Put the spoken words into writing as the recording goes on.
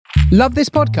Love this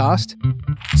podcast?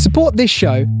 Support this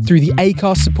show through the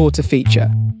Acast supporter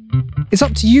feature. It's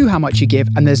up to you how much you give,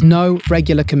 and there's no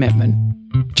regular commitment.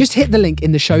 Just hit the link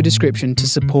in the show description to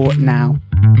support now.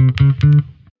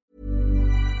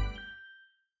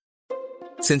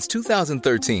 Since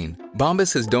 2013,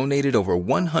 Bombas has donated over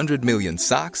 100 million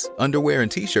socks, underwear,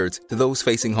 and T-shirts to those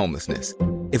facing homelessness.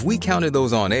 If we counted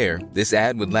those on air, this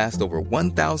ad would last over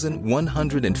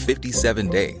 1,157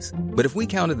 days. But if we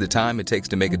counted the time it takes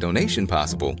to make a donation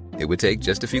possible, it would take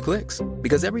just a few clicks.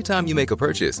 Because every time you make a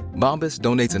purchase, Bombas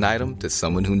donates an item to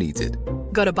someone who needs it.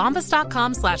 Go to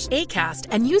bombas.com/ACAST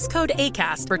and use code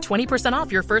ACAST for 20% off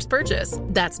your first purchase.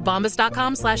 That's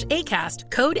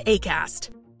bombas.com/ACAST, code ACAST.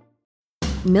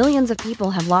 Millions of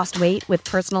people have lost weight with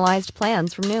personalized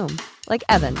plans from Noom. Like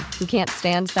Evan, who can't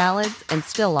stand salads and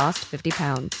still lost 50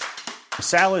 pounds.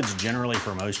 Salads generally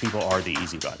for most people are the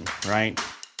easy button, right?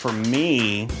 For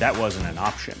me, that wasn't an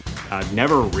option. I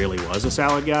never really was a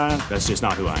salad guy. That's just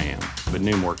not who I am. But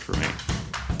Noom worked for me.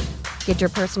 Get your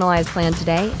personalized plan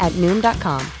today at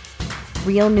Noom.com.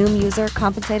 Real Noom user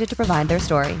compensated to provide their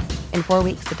story. In 4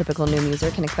 weeks, the typical Noom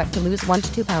user can expect to lose 1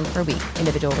 to 2 pounds per week.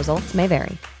 Individual results may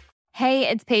vary. Hey,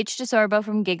 it's Paige DeSorbo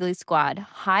from Giggly Squad.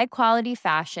 High quality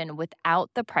fashion without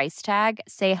the price tag.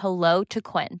 Say hello to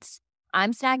Quince.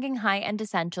 I'm snagging high-end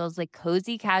essentials like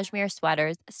cozy cashmere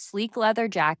sweaters, sleek leather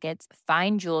jackets,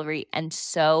 fine jewelry, and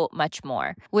so much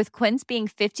more. With Quince being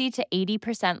 50 to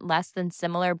 80% less than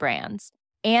similar brands.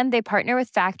 And they partner with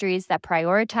factories that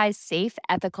prioritize safe,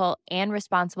 ethical, and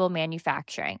responsible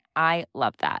manufacturing. I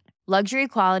love that. Luxury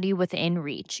quality within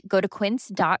reach. Go to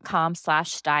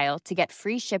quince.com/style to get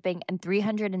free shipping and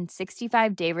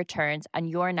 365-day returns on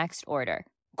your next order.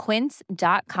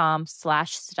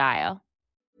 Quince.com/style.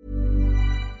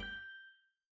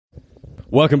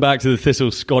 Welcome back to the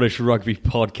Thistle Scottish Rugby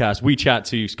Podcast. We chat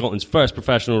to Scotland's first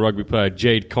professional rugby player,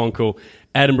 Jade Conkle.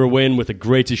 Edinburgh win with the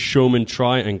greatest showman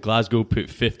try, and Glasgow put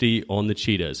 50 on the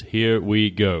Cheetahs. Here we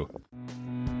go.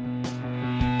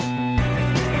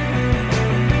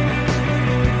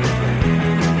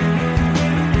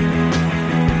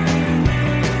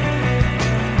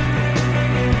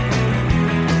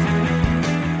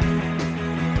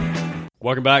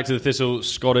 Welcome back to the Thistle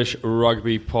Scottish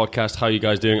Rugby Podcast. How are you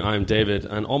guys doing? I'm David,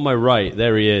 and on my right,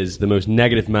 there he is, the most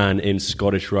negative man in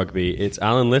Scottish rugby. It's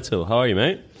Alan Little. How are you,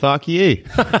 mate? Fuck you.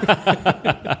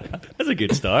 That's a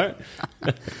good start.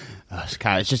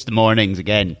 It's just the mornings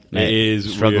again, mate. It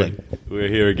is. Struggling. We're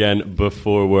here again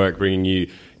before work, bringing you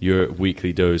your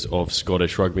weekly dose of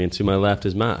Scottish rugby. And to my left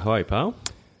is Matt. How are you, pal?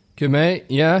 Good, mate.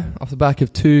 Yeah, off the back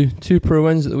of two pro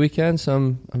wins at the weekend,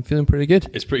 so I'm feeling pretty good.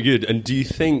 It's pretty good. And do you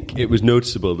think it was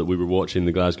noticeable that we were watching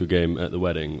the Glasgow game at the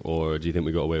wedding, or do you think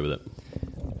we got away with it?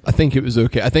 I think it was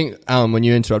okay. I think, Alan, when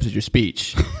you interrupted your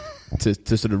speech to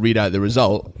sort of read out the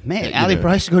result... Mate, Ali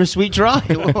Price got a sweet try.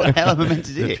 What the hell am I meant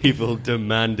to do? The people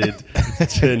demanded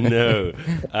to know.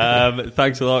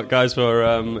 Thanks a lot, guys,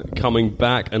 for coming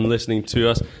back and listening to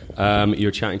us.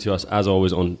 You're chatting to us, as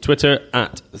always, on Twitter,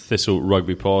 at Thistle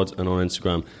Rugby Pod, and on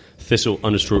Instagram,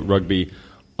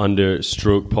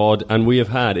 Thistle_Rugby_pod. And we have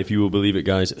had, if you will believe it,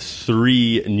 guys,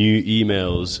 3 new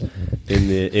emails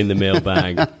in the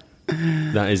mailbag.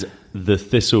 That is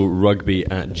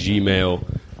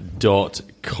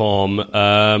thistlerugby@gmail.com.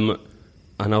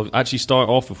 And I'll actually start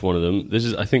off with one of them. This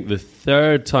is, I think, the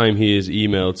 3rd time he has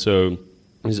emailed. So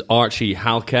this is Archie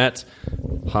Halkett.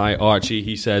 Hi, Archie.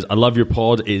 He says, I love your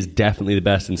pod. It is definitely the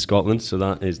best in Scotland. So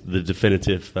that is the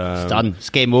definitive... it's done.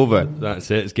 It's game over. That's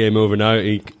it. It's game over now.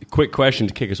 Quick question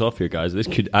to kick us off here, guys. This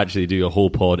could actually do a whole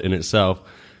pod in itself.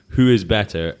 Who is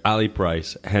better, Ali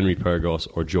Price, Henry Pyrgos,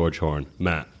 or George Horne?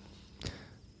 Matt?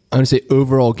 I'm going to say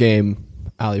overall game,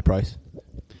 Ali Price.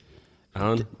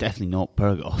 Alan? Definitely not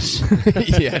Pyrgos.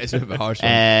 Yeah, it's a bit of a harsh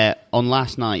one. On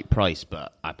last night, Price,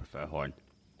 but I prefer Horne.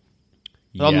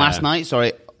 Yeah. On last night,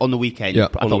 sorry, on the weekend, Yeah.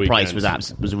 I thought Price was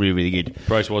really, really good.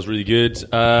 Price was really good.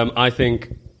 I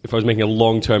think if I was making a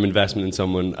long-term investment in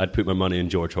someone, I'd put my money in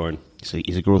George Horne. So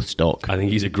he's a growth stock. I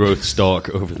think he's a growth stock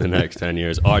over the next 10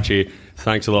 years. Archie,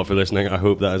 thanks a lot for listening. I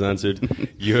hope that has answered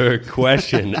your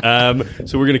question.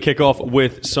 So we're going to kick off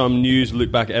with some news,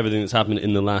 look back at everything that's happened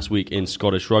in the last week in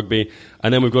Scottish rugby.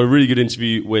 And then we've got a really good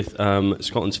interview with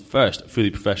Scotland's first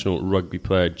fully professional rugby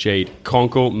player, Jade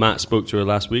Conkle. Matt spoke to her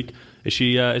last week. Is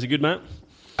it good, Matt?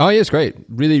 Oh, yeah, it's great.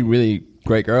 Really, really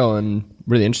great girl, and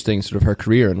really interesting sort of her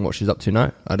career and what she's up to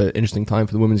now. Had an interesting time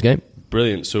for the women's game.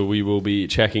 Brilliant. So we will be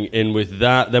checking in with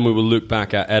that. Then we will look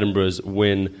back at Edinburgh's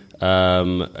win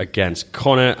against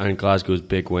Connacht and Glasgow's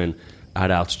big win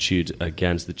at altitude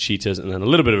against the Cheetahs. And then a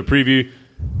little bit of a preview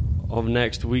of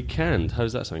next weekend. How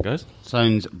does that sound, guys?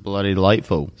 Sounds bloody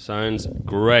delightful. Sounds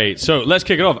great. So let's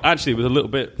kick it off, actually, with a little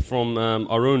bit from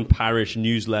our own parish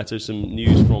newsletter, some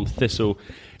news from Thistle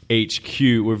HQ.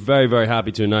 We're very, very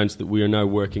happy to announce that we are now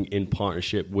working in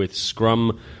partnership with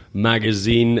Scrum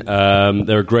Magazine.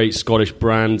 They're a great Scottish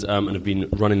brand and have been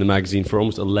running the magazine for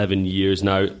almost 11 years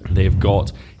now. They've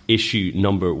got issue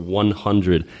number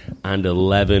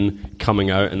 111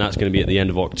 coming out, and that's going to be at the end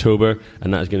of October,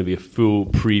 and that is going to be a full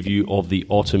preview of the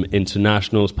Autumn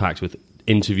Internationals, packed with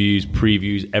interviews,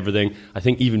 previews, everything. I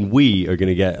think even we are going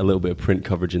to get a little bit of print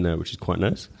coverage in there, which is quite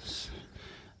nice.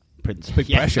 Big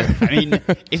pressure. I mean,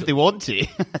 if they want to.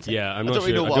 Yeah, I'm I not don't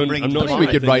really sure. know what I'm bringing I'm to not the sure We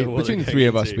party. could they write know what between the they're three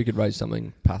of getting us. into. We could write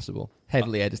something passable,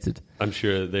 heavily edited. I'm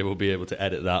sure they will be able to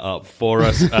edit that up for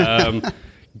us.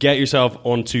 Get yourself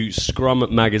onto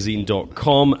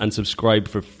scrummagazine.com and subscribe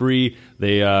for free.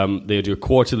 They do a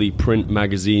quarterly print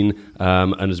magazine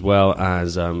and as well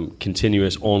as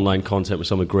continuous online content with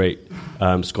some of the great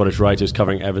Scottish writers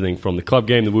covering everything from the club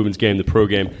game, the women's game, the pro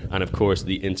game, and of course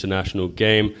the international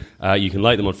game. You can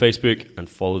like them on Facebook and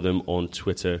follow them on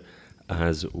Twitter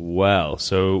as well.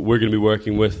 So we're going to be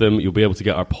working with them. You'll be able to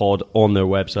get our pod on their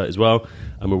website as well,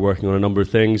 and we're working on a number of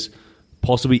things.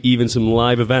 Possibly even some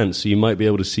live events, so you might be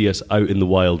able to see us out in the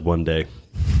wild one day.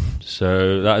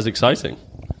 So that is exciting.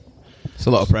 It's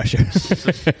a lot of pressure.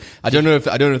 I don't know if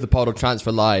the pod will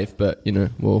transfer live, but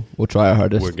we'll try our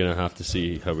hardest. We're gonna have to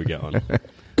see how we get on.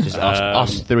 Just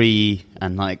us three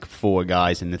and like four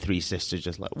guys and the three sisters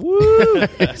just like, woo!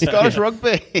 Scottish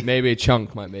rugby! Maybe a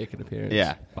chunk might make an appearance.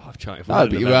 Yeah.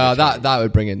 That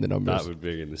would bring in the numbers. That would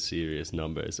bring in the serious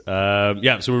numbers. So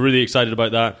we're really excited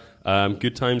about that.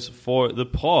 Good times for the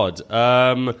pod.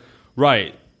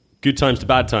 Right, good times to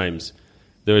bad times.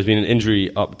 There has been an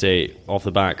injury update off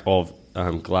the back of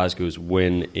Glasgow's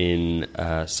win in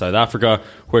South Africa.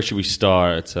 Where should we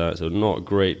start? So not a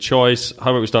great choice.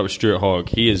 How about we start with Stuart Hogg?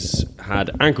 He has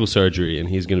had ankle surgery and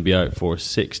he's going to be out for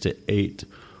 6 to 8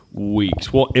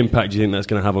 weeks. What impact do you think that's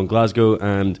going to have on Glasgow?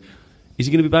 And is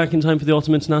he going to be back in time for the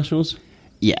Autumn Internationals?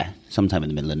 Yeah, sometime in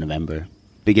the middle of November.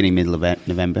 Beginning, middle of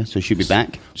November, so she'll be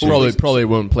back. Probably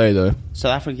won't play though.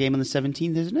 South Africa game on the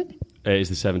 17th, isn't it? It is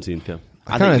the 17th, yeah.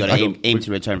 I think we've got to aim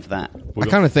to return for that. I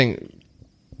kind of think,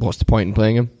 what's the point in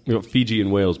playing him? We've got Fiji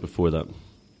and Wales before that.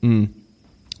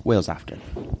 Wales after.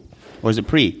 Or is it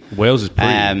pre? Wales is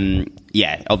pre.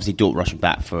 Yeah, obviously don't rush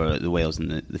back for the Wales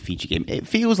and the Fiji game. It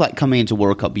feels like coming into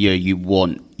World Cup year, you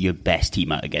want your best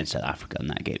team out against South Africa in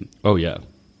that game. Oh, yeah.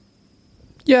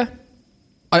 Yeah.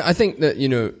 I think that,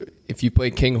 if you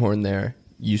play Kinghorn there,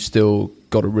 you still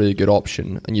got a really good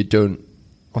option, and you don't,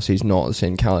 obviously he's not the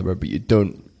same calibre, but you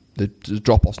don't, the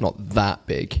drop-off's not that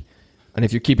big. And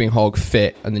if you're keeping Hogg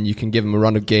fit, and then you can give him a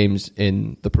run of games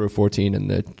in the Pro 14 and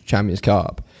the Champions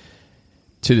Cup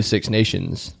to the Six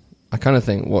Nations, I kind of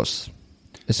think,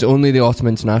 it's only the Autumn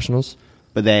Internationals?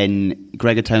 But then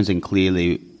Gregor Townsend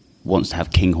clearly wants to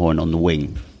have Kinghorn on the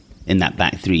wing in that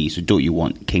back three, so don't you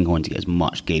want Kinghorn to get as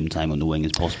much game time on the wing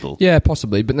as possible? Yeah,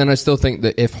 possibly. But then I still think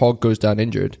that if Hogg goes down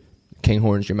injured,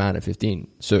 Kinghorn's your man at 15.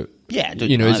 So, yeah,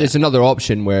 it's another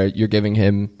option where you're giving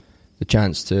him the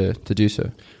chance to do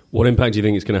so. What impact do you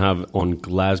think it's going to have on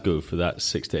Glasgow for that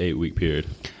 6 to 8 week period?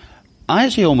 I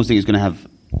actually almost think it's going to have,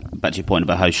 back to your point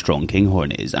about how strong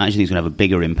Kinghorn is, I actually think it's going to have a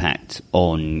bigger impact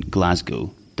on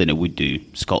Glasgow than it would do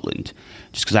Scotland.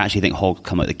 Just because I actually think Hogg's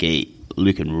come out the gate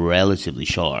looking relatively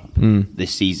sharp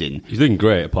this season. He's looking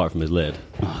great apart from his lid.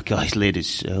 Oh God, his lid is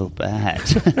so bad.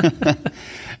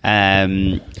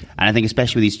 And I think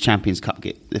especially with these Champions Cup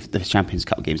the Champions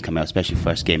Cup games coming out, especially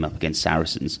first game up against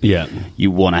Saracens,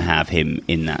 you want to have him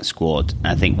in that squad. And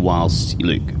I think whilst,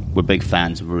 look, we're big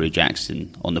fans of Rory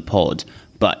Jackson on the pod,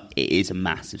 but it is a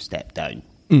massive step down.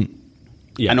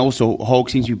 Yeah. And also, Hogg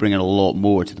seems to be bringing a lot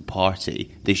more to the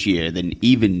party this year than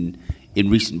even in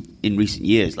recent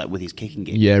years, like with his kicking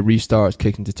game. Yeah, restarts,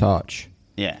 kicking to touch.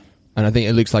 Yeah. And I think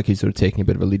it looks like he's sort of taking a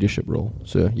bit of a leadership role.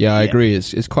 So, yeah, I agree.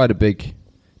 It's quite a big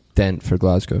dent for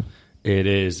Glasgow. It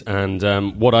is. And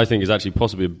what I think is actually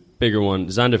possibly a bigger one,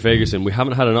 Xander Fagerson, we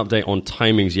haven't had an update on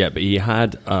timings yet, but he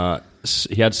had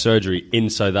surgery in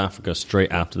South Africa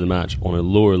straight after the match on a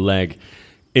lower leg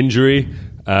injury.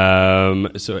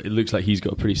 So it looks like he's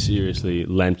got a pretty seriously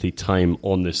lengthy time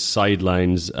on the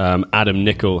sidelines. Adam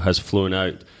Nicol has flown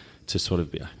out to sort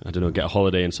of, get a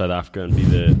holiday in South Africa and be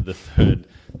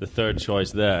the third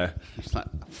choice there. It's like,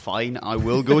 fine, I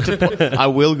will go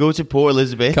to Port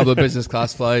Elizabeth. A couple of business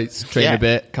class flights, train a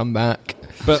bit, come back.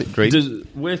 But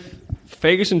with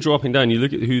Fagerson dropping down, you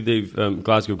look at who they've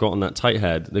Glasgow got on that tight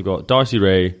head. They've got Darcy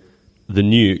Ray, the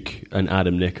Nuke, and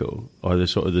Adam Nicol are the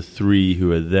sort of the three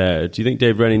who are there. Do you think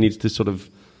Dave Rennie needs to sort of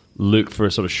look for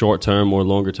a sort of short-term or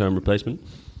longer-term replacement?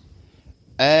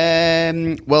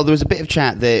 Well, there was a bit of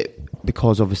chat that,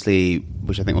 because obviously,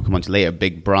 which I think we'll come on to later,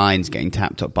 Big Brian's getting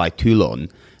tapped up by Toulon,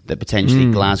 that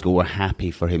potentially Glasgow were happy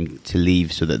for him to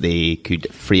leave so that they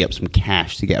could free up some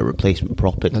cash to get a replacement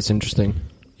prop in. That's interesting.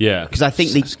 Yeah. Because I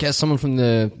think Let's get someone from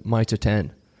the Mitre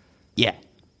 10. Yeah.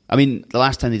 I mean, the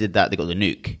last time they did that, they got the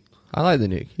Nuke. I like the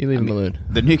Nuke. You leave him alone.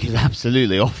 The Nuke is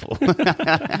absolutely awful.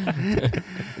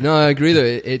 No, I agree though.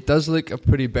 It does look a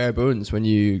pretty bare bones when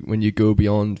you go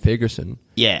beyond Fagerson.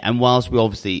 Yeah, and whilst we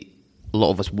obviously, a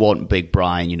lot of us want Big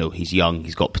Brian, he's young,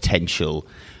 he's got potential,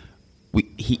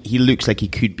 he looks like he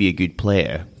could be a good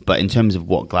player, but in terms of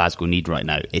what Glasgow need right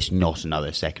now, it's not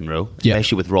another second row,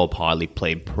 especially with Rob Harley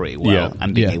playing pretty well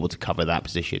and being able to cover that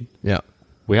position. Yeah.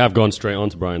 We have gone straight on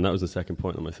to Brian. That was the second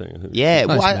point on my thing, I think. Yeah,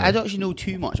 well, I don't actually know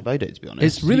too much about it, to be honest.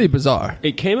 It's really bizarre.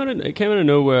 It came out of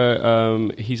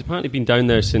nowhere. He's apparently been down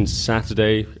there since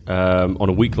Saturday on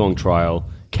a week-long trial.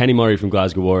 Kenny Murray from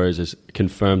Glasgow Warriors has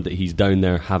confirmed that he's down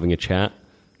there having a chat.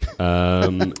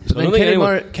 Kenny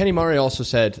Murray also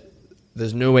said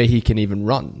there's no way he can even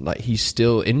run. Like, he's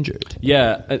still injured.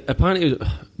 Yeah, apparently it was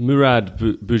Murad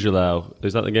Boujalal.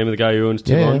 Is that the name of the guy who owns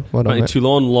Toulon? Yeah, well done,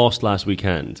 Toulon lost last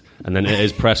weekend, and then at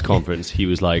his press conference, he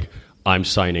was like, "I'm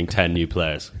signing 10 new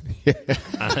players."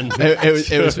 And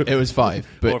it was 5,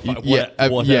 but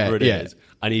whatever it is,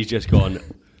 and he's just gone,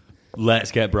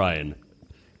 "Let's get Brian."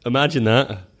 Imagine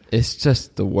that. It's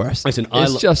just the worst. Listen,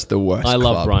 just the worst. I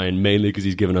love club. Brian mainly because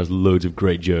he's given us loads of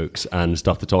great jokes and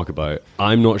stuff to talk about.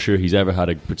 I'm not sure he's ever had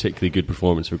a particularly good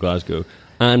performance for Glasgow.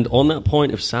 And on that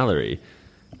point of salary,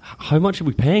 how much are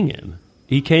we paying him?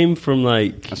 He came from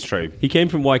That's true. He came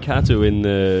from Waikato in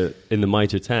the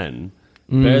Mitre 10.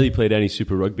 Barely played any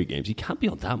Super Rugby games. He can't be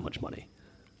on that much money.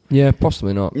 Yeah,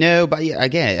 possibly not. No, but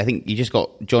again, I think you just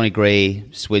got Johnny Gray,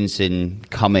 Swinson,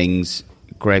 Cummings,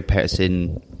 Greg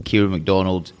Peterson, Kieran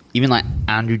McDonald, even like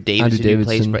Andrew Davidson who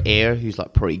plays for Ayr, who's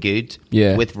like pretty good,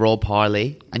 with Rob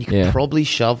Harley, and you could probably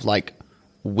shove like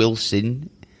Wilson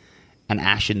and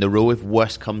Ash in the row if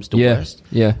worst comes to worst.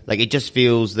 Yeah, like it just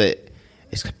feels that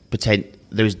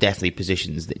there's definitely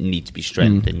positions that need to be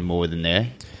strengthened more than there.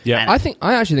 Yeah, and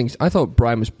I thought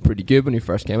Brian was pretty good when he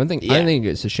first came. I think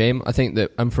it's a shame. I think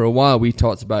that, and for a while we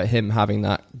talked about him having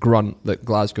that grunt that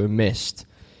Glasgow missed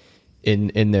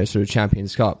in their sort of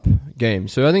Champions Cup game.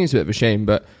 So I think it's a bit of a shame,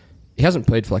 but he hasn't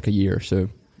played for like a year, so...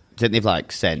 Didn't they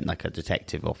like sent like a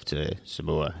detective off to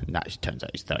Samoa, and that turns out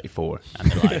he's 34,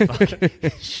 and they're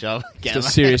like, shove, get him a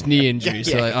serious knee injury,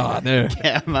 so like, oh no.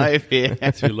 Get him out of here.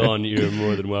 Toulon, you're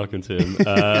more than welcome to him.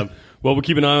 Well, we'll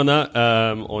keep an eye on that,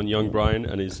 on young Brian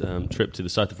and his trip to the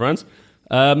south of France.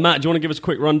 Matt, do you want to give us a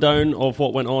quick rundown of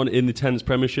what went on in the Tennis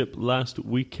Premiership last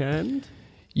weekend?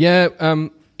 Yeah,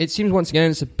 it seems once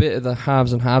again it's a bit of the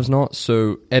haves and have-nots.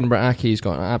 So Edinburgh Accies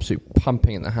got an absolute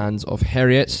pumping in the hands of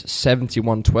Heriots,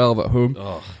 71-12 at home.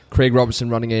 Oh. Craig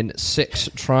Robertson running in 6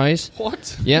 tries.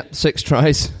 What? Yeah, 6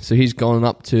 tries. So he's gone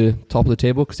up to top of the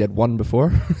table because he had 1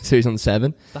 before. So he's on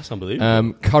 7. That's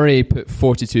unbelievable. Curry put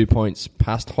 42 points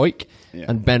past Hoyk,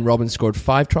 and Ben Robbins scored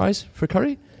 5 tries for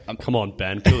Curry. Come on,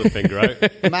 Ben, pull the finger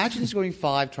out. Imagine scoring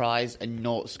 5 tries and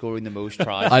not scoring the most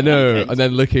tries. I know, and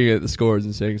then looking at the scores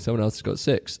and saying someone else has got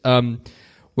 6.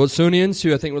 Watsonians,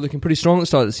 who I think were looking pretty strong at the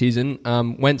start of the season,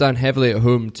 went down heavily at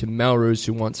home to Melrose,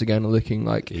 who once again are looking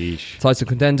like title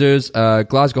contenders.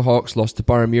 Glasgow Hawks lost to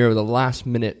Boroughmuir with a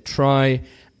last-minute try,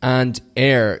 and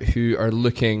Ayr, who are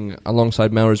looking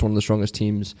alongside Melrose, one of the strongest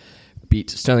teams, beat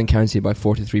Stirling County by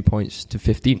 43 points to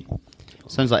 15.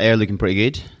 Sounds like Ayr looking pretty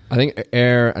good. I think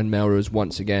Ayr and Melrose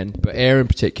once again, but Ayr in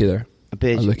particular are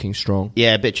looking strong.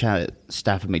 Yeah, a bit chat at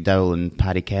Stafford McDowell and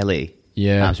Paddy Kelly.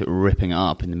 Yeah. Absolutely ripping it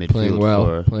up in the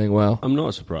midfield. Playing well. I'm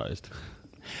not surprised.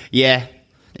 Yeah.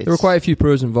 There were quite a few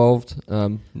pros involved.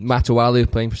 Matawali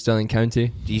playing for Stirling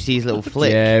County. Do you see his little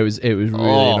flick? Yeah, it was really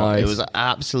nice. It was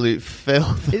absolute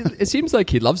filth. It seems like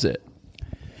he loves it.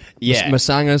 Yeah.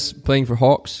 Masanga's playing for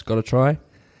Hawks, got a try.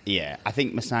 Yeah, I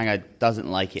think Masanga doesn't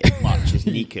like it as much as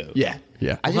Nico. Yeah.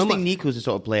 I just think Nico's the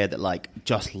sort of player that like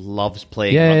just loves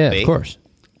playing rugby. Yeah, of course.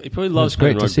 He probably loves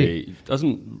playing rugby.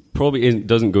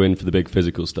 Doesn't go in for the big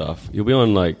physical stuff. He'll be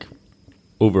on like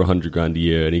over $100,000 a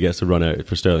year, and he gets to run out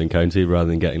for Stirling County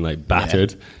rather than getting like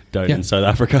battered down in South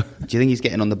Africa. Do you think he's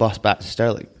getting on the bus back to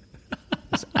Stirling?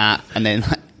 And then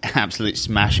like, absolute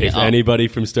smashing if it up. Anybody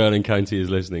from Stirling County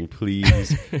is listening,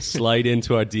 please slide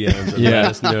into our DMs and let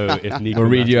us know if Nico we'll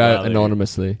read you out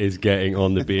anonymously is getting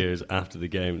on the beers after the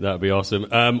game. That would be awesome.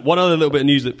 One other little bit of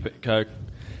news that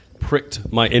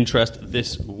pricked my interest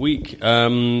this week.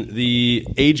 The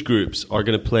age groups are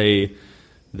going to play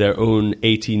their own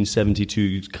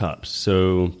 1872 cups.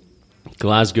 So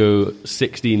Glasgow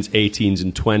 16s, 18s,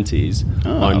 and 20s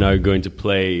are now going to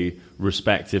play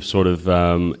respective sort of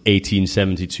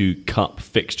 1872 Cup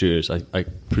fixtures. I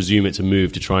presume it's a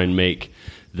move to try and make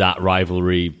that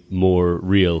rivalry more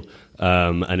real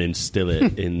and instill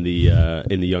it in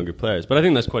the younger players. But I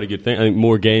think that's quite a good thing. I think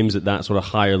more games at that sort of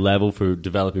higher level for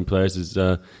developing players is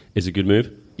a good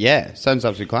move. Yeah, sounds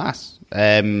absolutely class.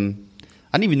 I didn't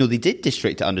even know they did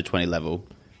district at under 20 level.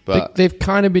 But they've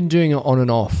kind of been doing it on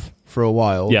and off for a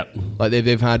while. Yeah, like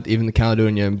they've had even the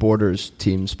Caledonia and Borders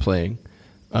teams playing.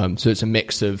 So it's a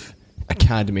mix of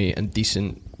academy and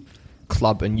decent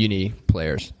club and uni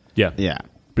players. Yeah.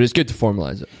 But it's good to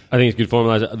formalise it. I think it's good to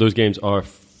formalise it. Those games are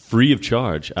free of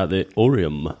charge at the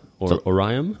Orium.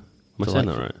 Orium? Am I saying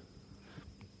that right?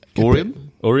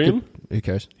 Orium? Who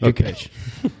cares? Okay.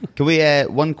 Can we,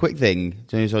 one quick thing.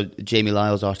 So you saw Jamie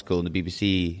Lyle's article in the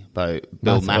BBC about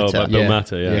Bill Mata. About Bill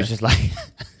Mata, yeah. He was just like,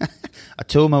 I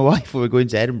told my wife we were going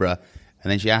to Edinburgh,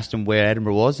 and then she asked him where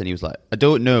Edinburgh was, and he was like, I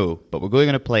don't know, but we're going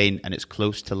on a plane, and it's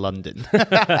close to London.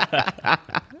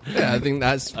 I think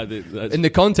that's in the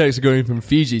context of going from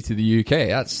Fiji to the UK,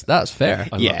 that's fair.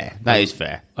 That is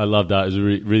fair. I love that. It was a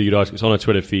really good article. It's on our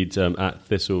Twitter feed at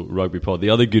Thistle Rugby Pod. The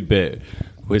other good bit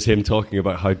was him talking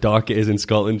about how dark it is in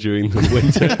Scotland during the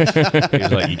winter. He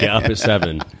was like, you get up at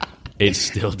 7, it's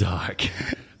still dark.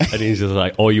 And he's just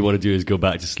like, all you want to do is go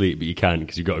back to sleep, but you can't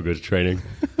because you've got to go to training.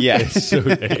 Yeah. It's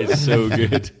so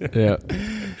good. Yeah.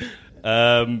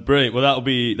 Brilliant. Well,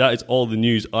 that is all the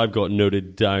news I've got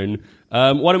noted down.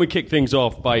 Why don't we kick things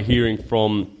off by hearing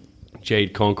from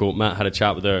Jade Conkle. Matt had a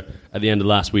chat with her at the end of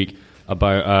last week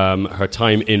about her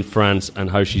time in France and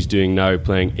how she's doing now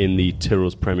playing in the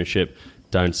Tyrrell's Premiership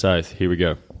down south. Here we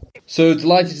go. So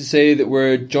delighted to say that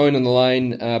we're joined on the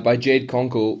line by Jade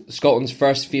Conkle, Scotland's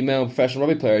first female professional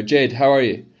rugby player. Jade, how are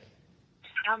you?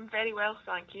 I'm very well,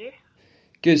 thank you.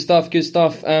 Good stuff.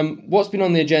 What's been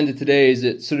on the agenda today? Is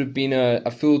it sort of been a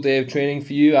full day of training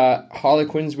for you at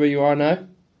Harlequins where you are now?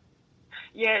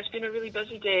 Yeah, it's been a really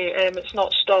busy day. It's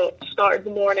not started the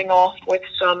morning off with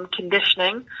some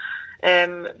conditioning.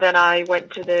 Then I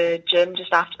went to the gym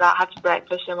just after that, had some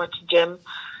breakfast and went to the gym.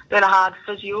 Then I had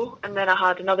physio, and then I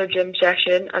had another gym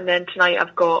session, and then tonight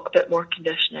I've got a bit more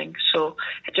conditioning. So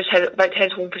I just about to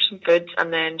head home for some food,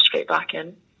 and then straight back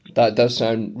in. That does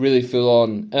sound really full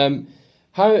on.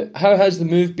 How has the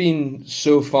move been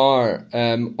so far?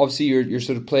 Obviously, you're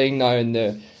sort of playing now in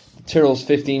the Tyrrell's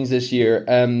 15s this year.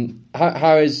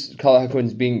 How is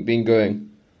Harlequins been going?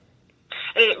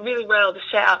 Really well. The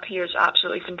setup here is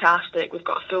absolutely fantastic. We've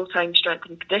got a full-time strength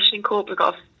and conditioning coach. We've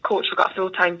got a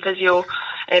full-time physio.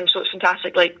 So it's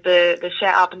fantastic. Like the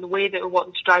setup and the way that we're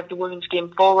wanting to drive the women's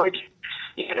game forward.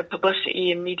 You get the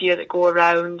publicity and media that go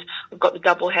around. We've got the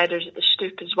double headers at the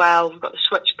Stoop as well. We've got the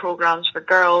switch programs for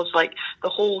girls. Like the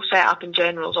whole setup in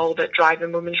general is all about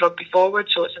driving women's rugby forward.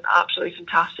 So it's an absolutely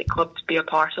fantastic club to be a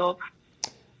part of.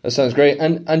 That sounds great.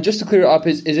 And just to clear it up,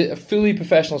 is it a fully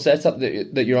professional setup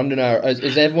that you're under now?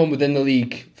 Is everyone within the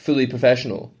league fully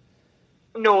professional?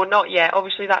 No, not yet.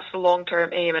 Obviously, that's the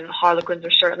long-term aim, and Harlequins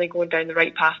are certainly going down the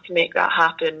right path to make that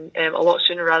happen a lot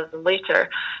sooner rather than later.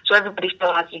 So everybody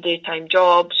still has their daytime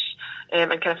jobs and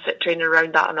kind of fit training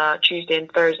around that on a Tuesday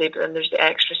and Thursday, but then there's the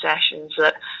extra sessions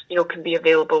that can be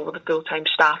available with the full-time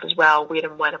staff as well, where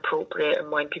and when appropriate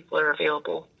and when people are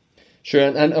available. Sure,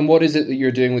 and what is it that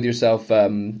you're doing with yourself,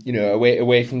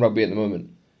 away from rugby at the moment?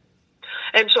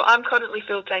 So I'm currently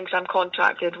full-time because I'm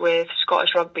contracted with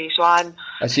Scottish Rugby, so I'm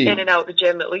in and out of the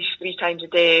gym at least 3 times a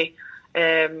day.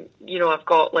 I've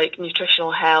got like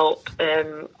nutritional help,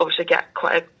 obviously get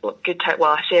quite a good time,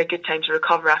 well I say a good time to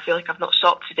recover. I feel like I've not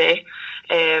stopped today.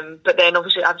 But then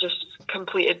obviously I've just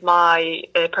completed my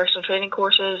personal training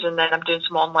courses, and then I'm doing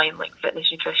some online like fitness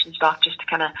nutrition stuff just to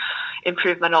kind of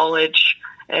improve my knowledge.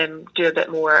 Do a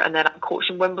bit more, and then I'm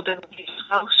coaching Wimbledon as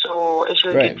well, so it's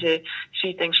really good to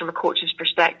see things from a coach's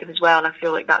perspective as well, and I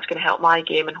feel like that's going to help my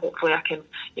game, and hopefully I can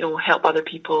help other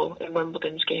people in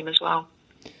Wimbledon's game as well.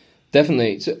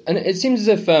 Definitely. So, and it seems as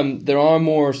if there are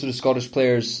more sort of Scottish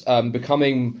players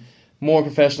becoming more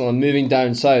professional and moving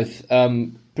down south.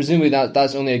 Presumably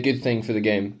that's only a good thing for the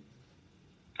game.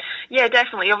 Yeah,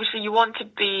 definitely. Obviously you want to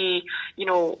be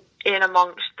in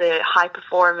amongst the high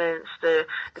performance, the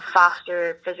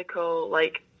faster physical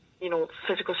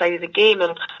side of the game,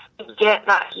 and you get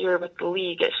that here with the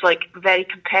league. It's like very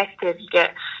competitive. You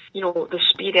get the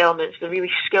speed elements, the really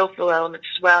skillful elements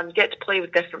as well, and you get to play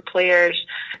with different players,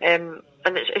 and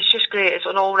it's just great. It's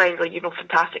an all-round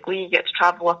fantastic league. You get to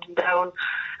travel up and down,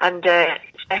 and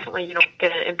it's definitely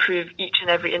going to improve each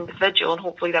and every individual, and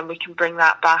hopefully then we can bring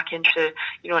that back into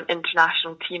an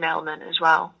international team element as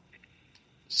well.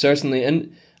 Certainly,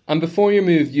 and And before your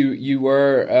move, you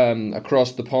were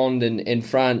across the pond in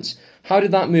France. How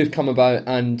did that move come about,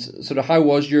 and sort of how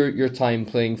was your time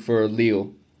playing for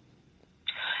Lille?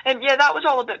 Yeah, that was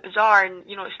all a bit bizarre, and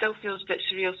it still feels a bit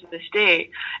surreal to this day.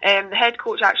 The head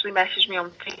coach actually messaged me on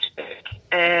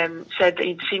Facebook, said that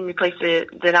he'd seen me play for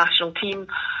the national team,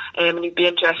 and he'd be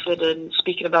interested in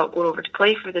speaking about going over to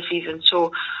play for the season.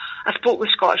 So I spoke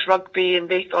with Scottish Rugby, and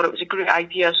they thought it was a great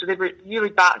idea. So they really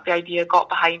backed the idea, got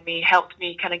behind me, helped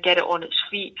me kind of get it on its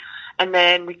feet, and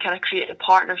then we kind of created a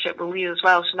partnership with Lille as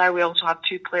well. So now we also have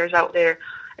 2 players out there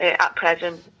at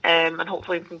present, and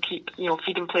hopefully we can keep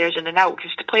feeding players in and out,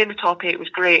 because to play in the top 8 was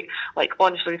great. Like,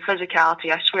 honestly, the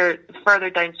physicality, I swear, the further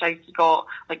down south you got,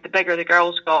 like the bigger the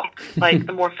girls got, like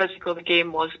the more physical the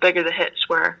game was, the bigger the hits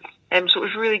were. So it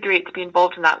was really great to be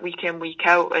involved in that week in, week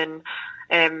out, and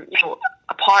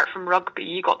apart from rugby,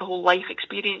 you got the whole life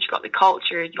experience, you got the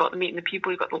culture, you got the meeting the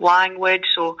people, you got the language.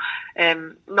 So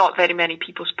not very many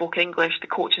people spoke English. The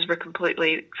coaches were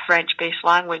completely French-based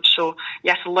language, so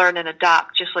you have to learn and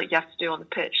adapt just like you have to do on the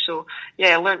pitch. So yeah,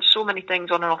 I learned so many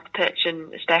things on and off the pitch,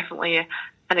 and it's definitely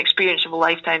an experience of a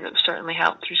lifetime that was certainly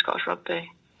helped through Scottish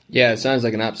Rugby. Yeah, it sounds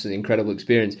like an absolutely incredible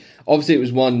experience. Obviously, it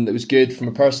was one that was good from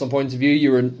a personal point of view.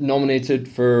 You were nominated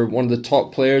for one of the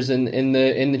top players in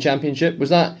the championship.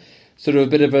 Was that sort of a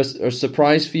bit of a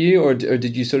surprise for you, or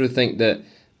did you sort of think that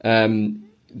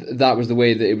that was the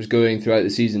way that it was going throughout the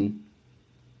season?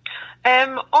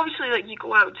 Obviously, like, you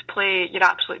go out to play your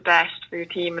absolute best for your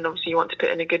team, and obviously you want to put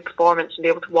in a good performance and be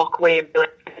able to walk away and be like,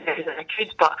 everything I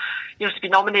could. But to be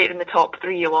nominated in the top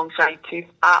 3 alongside 2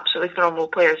 absolutely phenomenal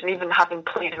players, and even having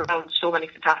played around so many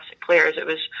fantastic players, it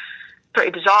was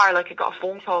pretty bizarre. Like, I got a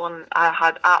phone call and I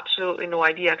had absolutely no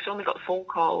idea, because I only got the phone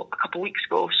call a couple of weeks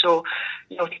ago. So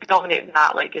to be nominated in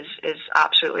that is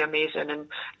absolutely amazing, and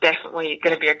definitely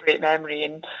going to be a great memory.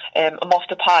 And I'm off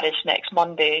to Paris next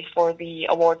Monday for the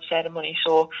award ceremony.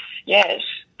 So yeah, it's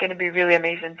going to be really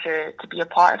amazing to be a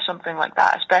part of something like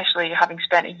that, especially having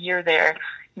spent a year there.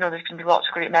 There's going to be lots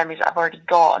of great memories that I've already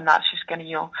got, and that's just going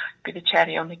to be the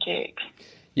cherry on the cake.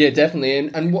 Yeah, definitely.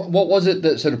 And what was it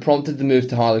that sort of prompted the move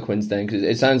to Harlequins then? Because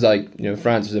it sounds like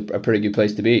France was a pretty good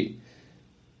place to be.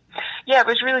 Yeah, it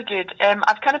was really good.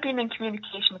 I've kind of been in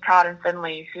communication with Karen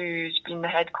Finlay, who's been the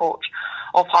head coach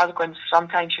of Harlequins for some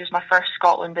time. She was my first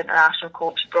Scotland international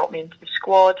coach. She brought me into the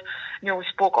squad. We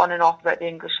spoke on and off about the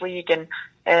English League, and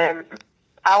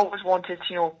I always wanted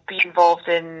to be involved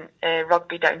in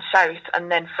rugby down south.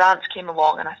 And then France came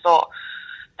along, and I thought,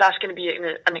 that's going to be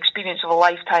an experience of a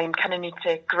lifetime. Kind of need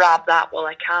to grab that while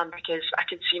I can, because I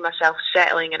could see myself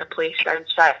settling in a place down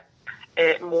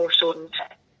south more so than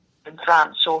in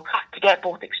France. So to get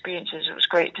both experiences, it was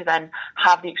great to then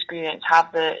have the experience,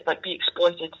 be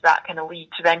exploited to that kind of league,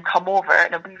 to then come over,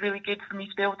 and it'll be really good for me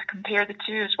to be able to compare the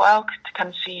two as well, to kind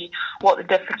of see what the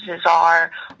differences are,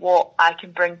 what I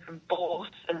can bring from both,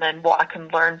 and then what I can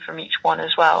learn from each one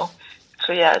as well.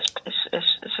 So yeah,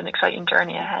 it's an exciting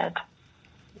journey ahead.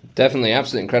 Definitely,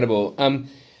 absolutely incredible.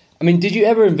 Did you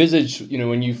ever envisage,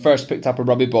 when you first picked up a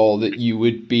rugby ball, that you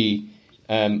would be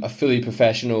a fully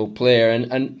professional player?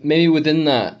 And maybe within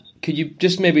that, could you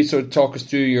just maybe sort of talk us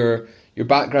through your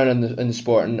background in the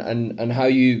sport and how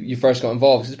you first got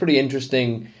involved? 'Cause it's a pretty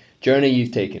interesting journey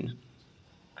you've taken.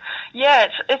 Yeah,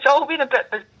 it's all been a bit.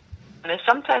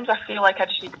 Sometimes I feel like I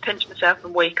just need to pinch myself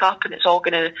and wake up, and it's all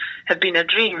going to have been a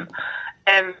dream.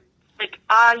 I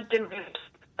didn't really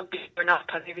growing up.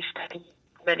 I was studying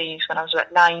minis when I was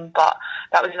about 9, but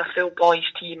that was in a full boys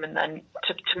team, and then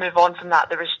to move on from that,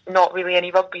 there was not really any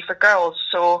rugby for girls.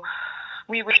 So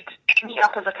we would meet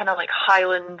up as a kind of like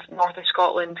Highland, North of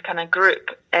Scotland kind of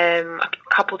group a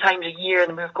couple of times a year,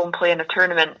 and we would go and play in a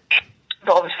tournament.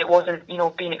 But obviously it wasn't,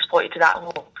 being exploited to that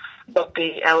whole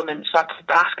rugby element. So I played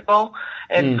basketball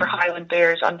for Highland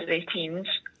Bears under 18s.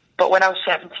 But when I was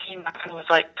 17, I kind of was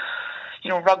like,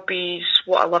 rugby's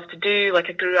what I love to do. Like,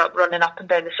 I grew up running up and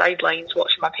down the sidelines,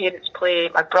 watching my parents play,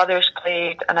 my brothers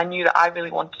played, and I knew that I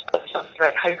really wanted to play something.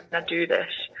 Right, how can I do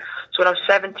this? So when I was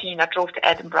 17, I drove to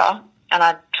Edinburgh, and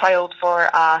I trialled for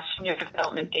a senior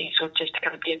development day, so just to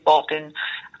kind of be involved in,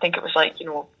 I think it was like,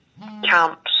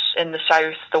 camps in the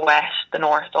south, the west, the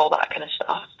north, all that kind of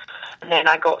stuff. And then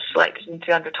I got selected into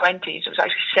the under-20s. It was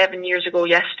actually 7 years ago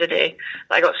yesterday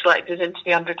that I got selected into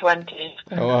the under-20s.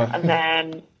 Oh, wow. And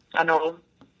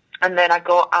then I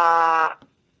got I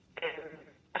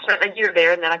spent a year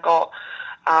there, and then I got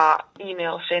an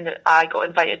email saying that I got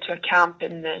invited to a camp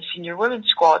in the senior women's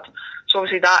squad. So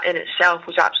obviously that in itself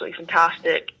was absolutely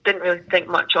fantastic. Didn't really think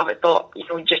much of it, thought,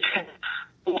 just kind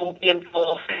of be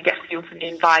involved and get a feel for the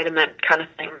environment kind of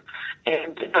thing.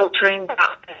 And filtering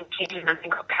that season, I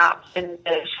think got capped in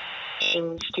the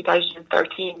since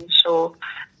 2013. So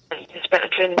I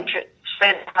spent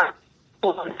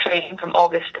training from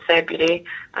August to February,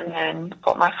 and then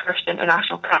got my first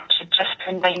international caps at just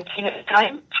turned 19 at the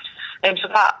time. So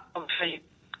that obviously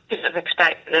couldn't have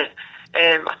expected it.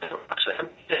 I think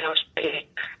it was pretty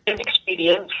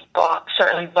inexperienced, but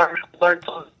certainly learned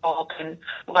on the job and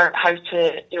learned how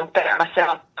to better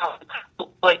myself,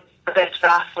 like the best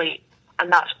athlete,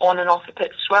 and that's on and off the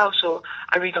pitch as well. So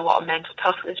I read a lot of mental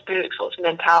toughness books, lots of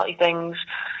mentality things,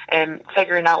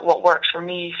 figuring out what works for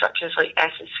me, such as like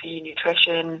S&C,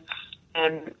 nutrition.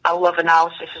 I love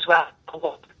analysis as well. A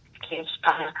lot of games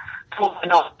kind of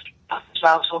proving up as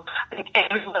well. So I think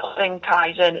every little thing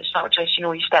ties in. It's not just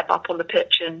you step up on the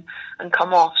pitch and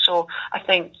come off. So I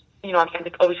think I'm going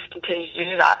to always continue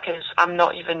to do that, because I'm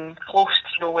not even close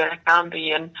to where I can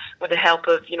be, and with the help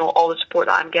of all the support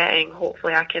that I'm getting,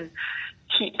 hopefully I can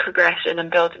keep progressing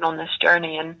and building on this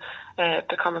journey and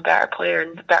become a better player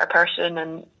and a better person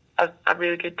and a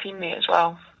really good teammate as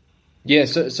well. Yeah,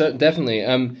 so definitely.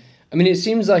 I mean, it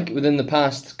seems like within the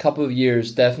past couple of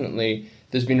years, definitely,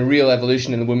 there's been a real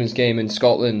evolution in the women's game in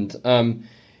Scotland.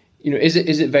 Is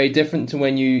it very different to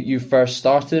when you first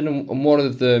started, and what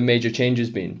have the major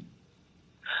changes been?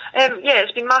 Yeah,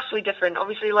 it's been massively different.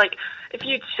 Obviously, like if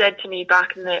you'd said to me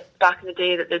back in the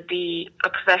day that there'd be a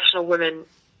professional women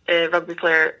rugby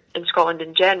player in Scotland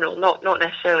in general, not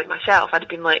necessarily myself, I'd have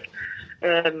been like,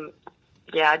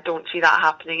 I don't see that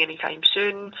happening anytime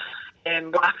soon.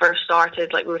 When I first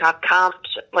started, we would have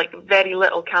camps, very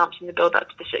little camps in the build up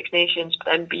to the Six Nations,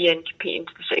 but then competing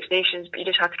to the Six Nations. But you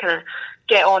just had to kind of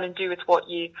get on and do with what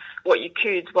you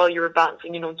could while you were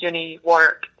balancing, uni,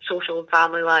 work, social and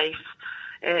family life.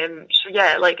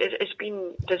 It's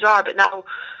been bizarre, but now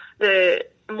the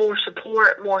more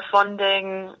support, more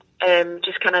funding,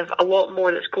 just kind of a lot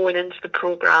more that's going into the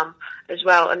programme as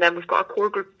well. And then we've got a core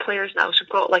group of players now, so we've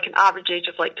got an average age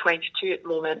of 22 at the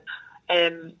moment,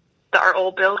 that are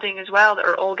all building as well, that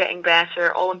are all getting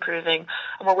better, all improving,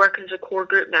 and we're working as a core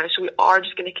group now, so we are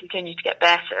just going to continue to get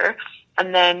better.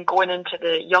 And then going into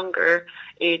the younger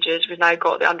ages, we've now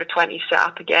got the under-20s set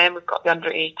up again, we've got the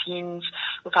under-18s,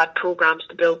 we've had programmes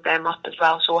to build them up as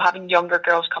well. So having younger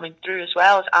girls coming through as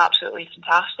well is absolutely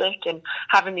fantastic, and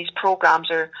having these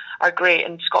programmes are great,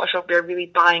 and Scottish Rugby are really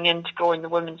buying into growing the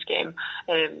women's game.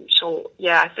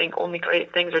 I think only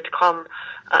great things are to come,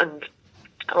 and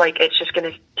it's just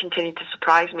going to continue to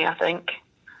surprise me, I think.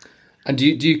 And do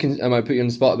you I might put you on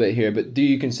the spot a bit here, but do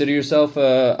you consider yourself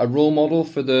a role model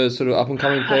for the sort of up and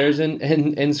coming players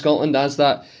in Scotland as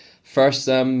that first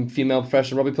female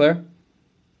professional rugby player?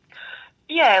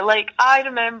 Yeah, I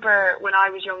remember when I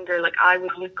was younger, I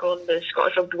would look on the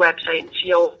Scottish Rugby website and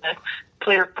see all the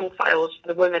player profiles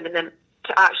for the women, and then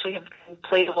to actually have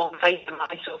played alongside them,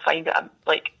 I still find it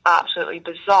absolutely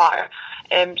bizarre.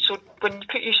 So when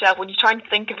you try and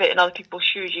think of it in other people's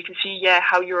shoes, you can see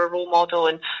how you're a role model,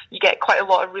 and you get quite a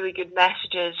lot of really good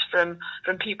messages from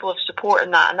people of support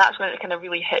and that, and that's when it kind of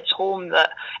really hits home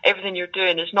that everything you're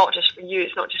doing is not just for you,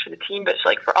 it's not just for the team, but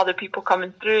it's for other people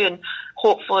coming through, and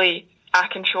hopefully I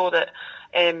can show that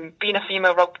being a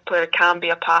female rugby player can be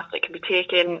a path that can be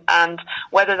taken, and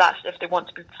whether that's if they want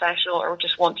to be professional or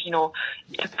just want to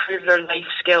improve their life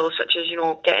skills, such as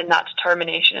getting that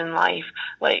determination in life,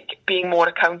 being more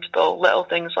accountable, little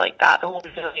things like that, the whole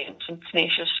resilience and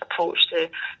tenacious approach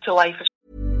to life.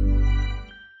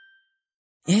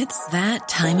 It's that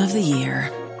time of the year.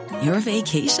 Your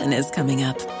vacation is coming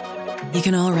up. You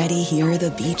can already hear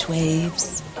the beach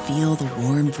waves, feel the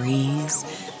warm breeze,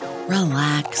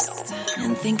 relax,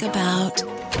 and think about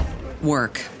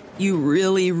work. You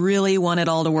really, really want it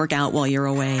all to work out while you're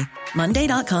away.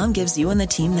 Monday.com gives you and the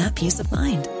team that peace of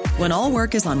mind. When all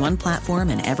work is on one platform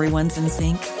and everyone's in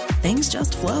sync, things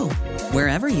just flow.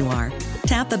 Wherever you are,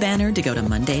 tap the banner to go to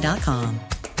Monday.com.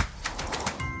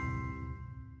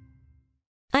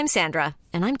 I'm Sandra,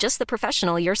 and I'm just the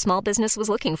professional your small business was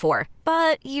looking for.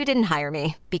 But you didn't hire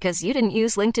me because you didn't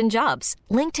use LinkedIn Jobs.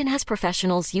 LinkedIn has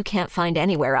professionals you can't find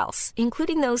anywhere else,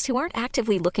 including those who aren't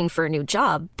actively looking for a new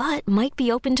job, but might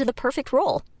be open to the perfect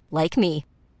role, like me.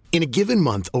 In a given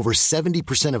month, over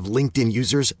 70% of LinkedIn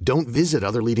users don't visit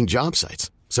other leading job sites.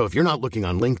 So if you're not looking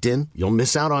on LinkedIn, you'll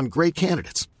miss out on great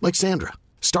candidates, like Sandra.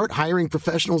 Start hiring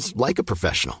professionals like a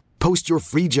professional. Post your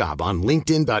free job on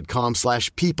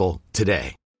linkedin.com/people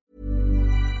today.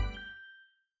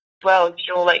 Well,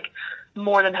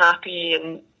 more than happy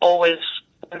and always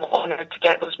honoured to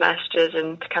get those messages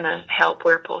and to kind of help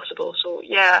where possible. So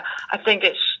I think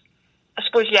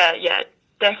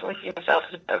definitely see myself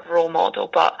as a role model,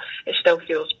 but it still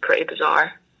feels pretty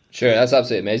bizarre. Sure, that's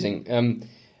absolutely amazing.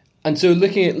 And so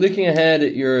looking ahead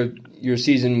at your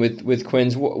season with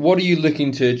Quins, what are you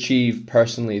looking to achieve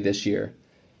personally this year?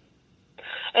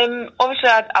 Obviously,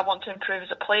 I want to improve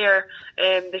as a player.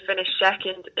 They finished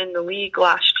second in the league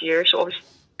last year, so obviously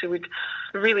we'd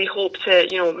really hope to,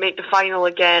 make the final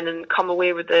again and come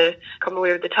away with the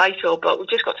title. But we've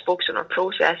just got to focus on our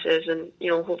processes, and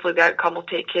hopefully the outcome will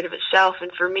take care of itself.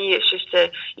 And for me, it's just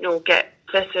to get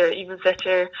fitter,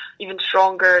 even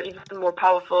stronger, even more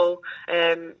powerful.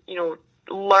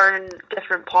 Learn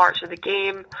different parts of the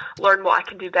game, learn what I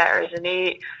can do better as an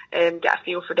 8, get a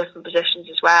feel for different positions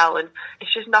as well. And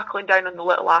it's just knuckling down on the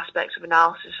little aspects of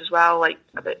analysis as well, like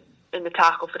a bit in the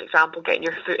tackle, for example, getting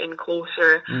your foot in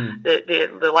closer,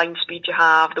 the line speed you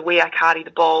have, the way I carry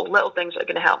the ball, little things that are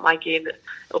going to help my game that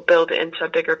will build it into a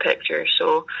bigger picture.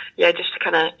 So yeah, just to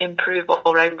kind of improve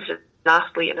all around as an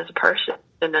athlete and as a person,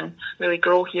 and then really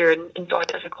grow here and enjoy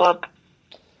it as a club.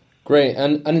 Great,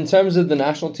 and in terms of the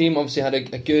national team, obviously had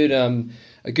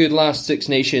a good last Six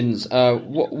Nations.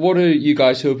 What are you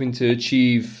guys hoping to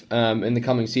achieve in the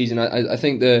coming season? I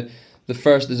think the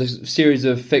first, there's a series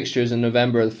of fixtures in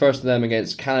November. The first of them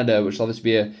against Canada, which will obviously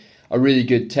be a really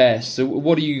good test. So,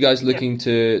 what are you guys looking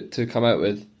to come out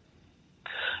with?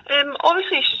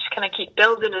 Obviously, it's just kind of keep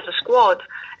building as a squad.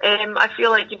 I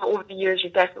feel like over the years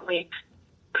you've definitely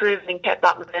improved and kept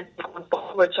that momentum going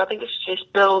forward. So I think it's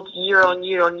just build year on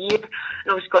year on year.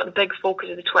 And we've got the big focus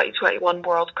of the 2021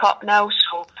 World Cup now.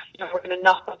 So we're going to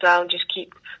knuckle down, just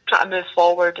keep trying to move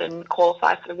forward and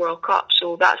qualify for the World Cup.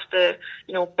 So that's the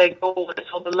big goal. It's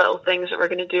all the little things that we're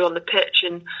going to do on the pitch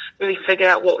and really figure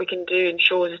out what we can do and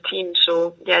show as a team.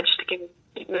 So yeah, just to keep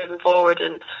moving forward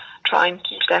and try and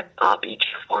keep stepping up each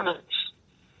performance.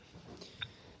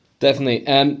 Definitely,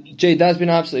 Jade. That's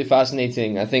been absolutely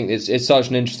fascinating. I think it's such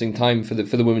an interesting time for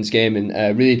the women's game, and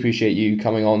really appreciate you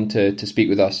coming on to speak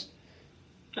with us.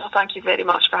 Well, thank you very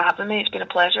much for having me. It's been a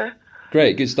pleasure.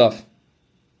 Great, good stuff.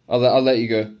 I'll let you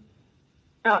go.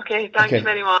 Okay, thanks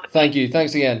very much. Thank you.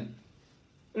 Thanks again.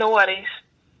 No worries.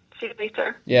 See you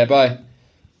later. Yeah, bye.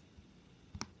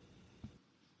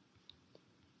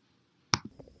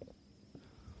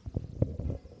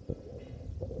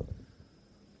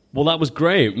 Well, that was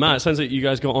great. Matt, it sounds like you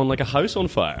guys got on like a house on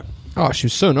fire. Oh, she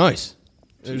was so nice.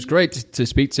 It was great to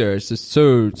speak to her. It's just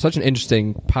such an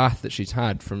interesting path that she's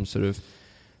had from sort of,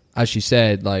 as she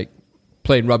said, like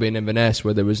playing rugby in Inverness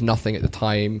where there was nothing at the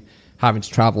time, having to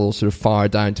travel sort of far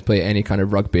down to play any kind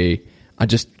of rugby, and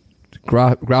just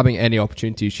grabbing any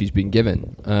opportunity she's been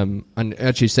given. And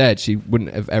as she said, she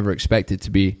wouldn't have ever expected to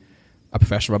be a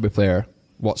professional rugby player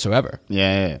whatsoever.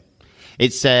 Yeah.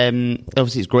 It's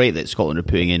obviously it's great that Scotland are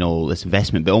putting in all this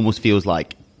investment, but it almost feels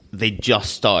like they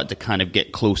just started to kind of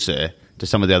get closer to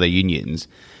some of the other unions,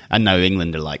 and now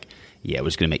England are like, yeah, we're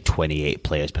just going to make 28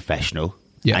 players professional,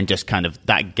 and just kind of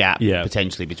that gap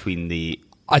potentially between the.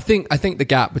 I think the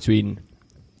gap between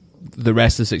the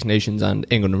rest of the Six Nations and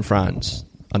England and France,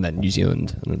 and then New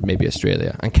Zealand and maybe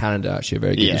Australia and Canada actually are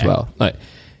very good as well. Like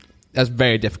that's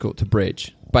very difficult to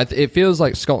bridge. But it feels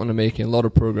like Scotland are making a lot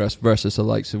of progress versus the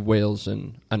likes of Wales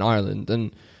and Ireland.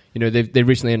 And, they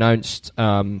recently announced their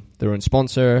own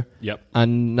sponsor. Yep.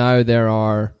 And now there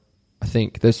are, I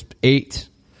think, there's 8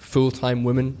 full-time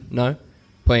women now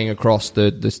playing across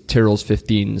the Tyrrell's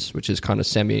 15s, which is kind of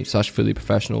semi/fully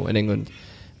professional in England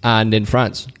and in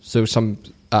France. So some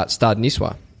at Stade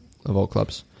Niçois, of all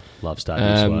clubs. Love Stade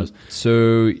Niçois.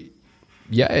 So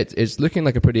yeah, it's looking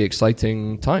like a pretty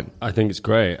exciting time. I think it's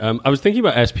great. I was thinking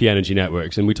about SP Energy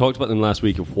Networks, and we talked about them last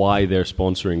week of why they're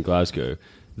sponsoring Glasgow.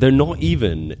 They're not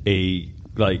even a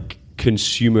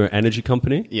consumer energy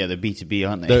company. Yeah, they're B2B,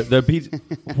 aren't they? They're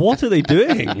What are they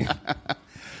doing?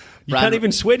 You can't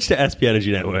even switch to SP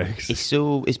Energy Networks. It's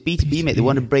B2B, mate. They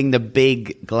want to bring the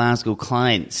big Glasgow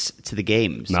clients to the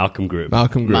games. Malcolm Group.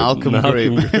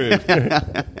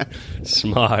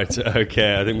 Smart.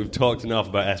 Okay, I think we've talked enough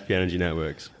about SP Energy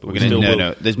Networks. But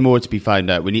no. There's more to be found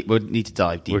out. We need to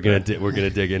dive deeper. We're gonna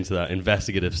dig into that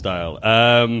investigative style.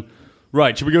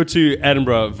 Right, should we go to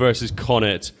Edinburgh versus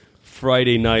Connacht?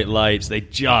 Friday Night Lights. They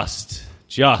just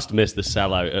missed the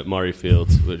sellout at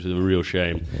Murrayfield, which is a real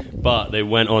shame. But they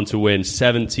went on to win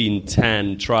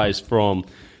 17-10, tries from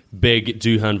big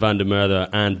Duhan van der Merwe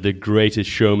and the greatest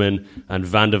showman. And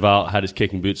Van der Vaart had his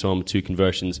kicking boots on with 2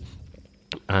 conversions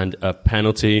and a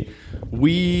penalty.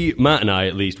 Matt and I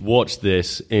at least, watched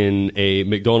this in a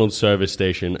McDonald's service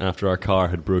station after our car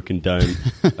had broken down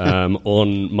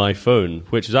on my phone,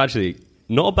 which is actually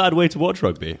not a bad way to watch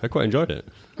rugby. I quite enjoyed it.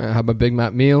 I had my Big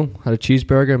Mac meal, had a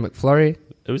cheeseburger, McFlurry.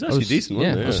 It was actually decent,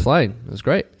 wasn't it? Yeah, it was fine. It was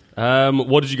great.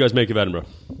 What did you guys make of Edinburgh?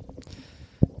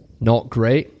 Not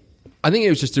great. I think it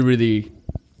was just a really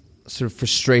sort of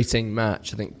frustrating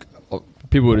match. I think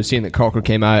people would have seen that Cockrell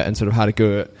came out and sort of had a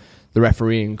go at the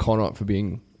referee and Connacht for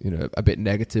being, a bit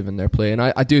negative in their play. And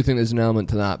I do think there's an element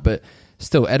to that, but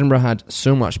still, Edinburgh had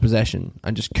so much possession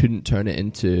and just couldn't turn it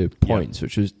into points,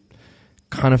 which was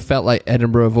kind of felt like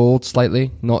Edinburgh of old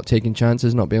slightly, not taking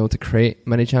chances, not being able to create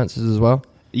many chances as well.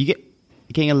 You're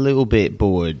getting a little bit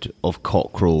bored of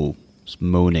Cockrell's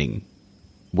moaning,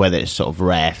 whether it's sort of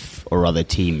ref or other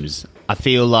teams. I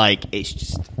feel like it's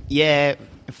just,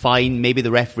 fine, maybe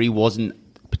the referee wasn't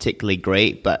particularly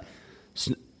great, but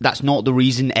that's not the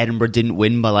reason Edinburgh didn't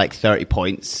win by like 30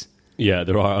 points. Yeah,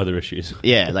 there are other issues.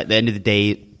 Yeah, like at the end of the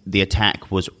day, the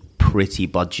attack was pretty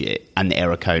budget and the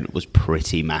error count was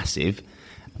pretty massive.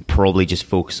 Probably just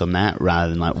focus on that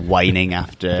rather than like whining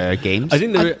after games. I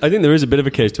think there is a bit of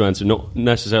a case to answer, not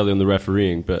necessarily on the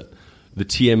refereeing, but the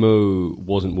TMO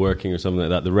wasn't working or something like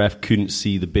that. The ref couldn't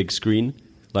see the big screen,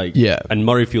 and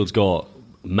Murrayfield's got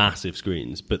massive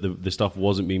screens, but the stuff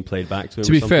wasn't being played back to him.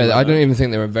 To be fair, I don't even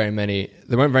think there weren't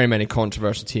very many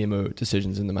controversial TMO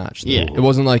decisions in the match. Yeah, it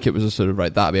wasn't like it was a sort of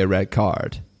that'd be a red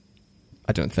card.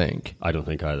 I don't think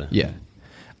either. Yeah,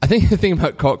 I think the thing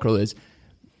about Cockrell is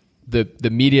the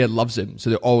media loves him, so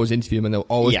they'll always interview him and there'll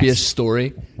always be a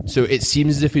story. So it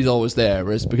seems as if he's always there.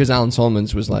 Whereas because Alan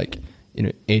Solomons was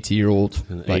 80-year-old,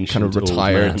 kind of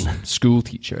retired school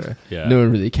teacher, no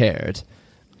one really cared.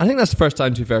 I think that's the first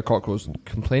time, to be fair, Cockrell's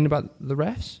complained about the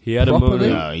refs. He had properly.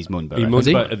 No, he's moaned about it. He moaned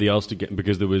about the Ulster game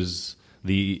because there was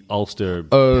the Ulster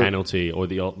penalty, or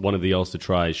one of the Ulster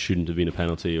tries shouldn't have been a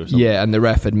penalty or something. Yeah, and the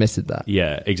ref admitted that.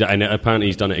 Yeah, exactly. And apparently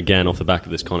he's done it again off the back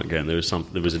of this Connacht game. There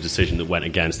was a decision that went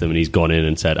against him, and he's gone in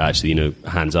and said, actually,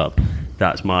 hands up.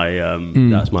 That's my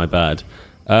bad.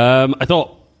 I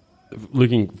thought,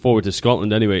 looking forward to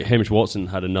Scotland anyway, Hamish Watson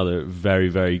had another very,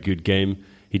 very good game.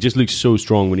 He just looks so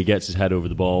strong when he gets his head over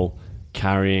the ball,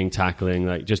 carrying,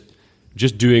 tackling,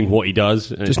 just doing what he does.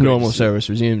 Just normal service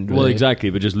resumed. Really. Well,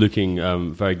 exactly, but just looking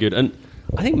very good. And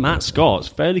I think Matt Scott's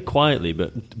fairly quietly,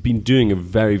 but been doing a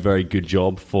very, very good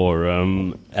job for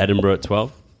Edinburgh at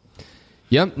 12.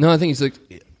 Yeah, no, I think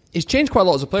he's changed quite a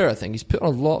lot as a player. I think he's put on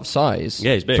a lot of size.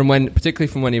 Yeah, he's big. Particularly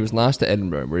from when he was last at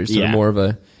Edinburgh, where he's sort of more of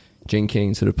a Jane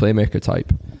King sort of playmaker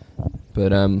type.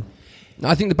 But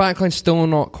I think the backline's still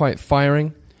not quite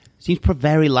firing. Seems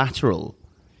very lateral.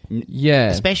 Yeah.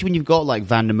 Especially when you've got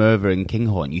Van der Merwe and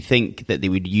Kinghorn. You think that they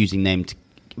would be using them to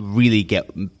really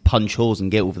punch holes and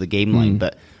get over the game line,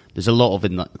 but there's a lot of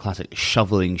in the classic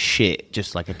shoveling shit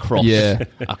just across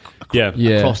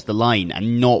across the line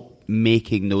and not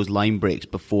making those line breaks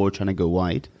before trying to go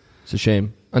wide. It's a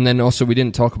shame. And then also, we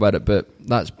didn't talk about it, but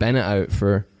that's Bennett out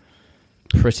for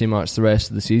pretty much the rest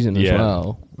of the season as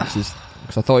well. Because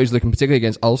I thought he was looking, particularly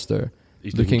against Ulster,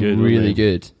 he's looking really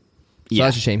good. So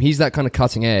that's a shame. He's that kind of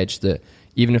cutting edge that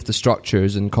even if the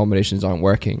structures and combinations aren't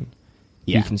working,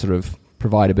 he can sort of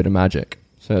provide a bit of magic.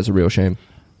 So that's a real shame.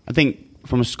 I think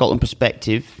from a Scotland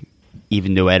perspective,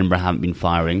 even though Edinburgh haven't been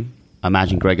firing, I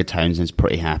imagine Gregor Townsend's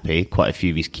pretty happy. Quite a few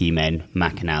of his key men,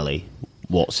 McAnally,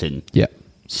 Watson,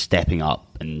 stepping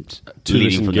up and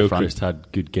leading from the front. Gilchrist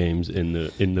had good games in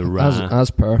the RA.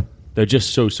 As per. They're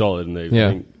just so solid,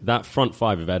 and that front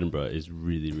five of Edinburgh is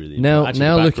really, really now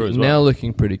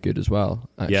looking pretty good as well.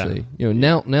 Actually,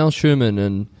 Nell Schumann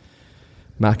and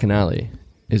McAnally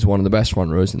is one of the best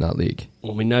front rows in that league.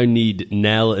 Well, we now need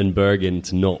Nell and Bergen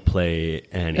to not play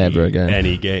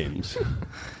any games.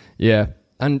 Yeah,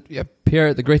 and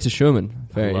Pierre, the greatest showman.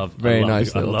 Very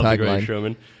nice little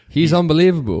tagline. He's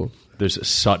unbelievable. There's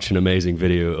such an amazing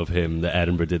video of him that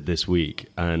Edinburgh did this week,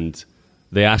 and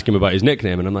they ask him about his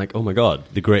nickname, and I'm like, oh my god,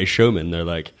 the greatest showman.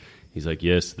 He's like,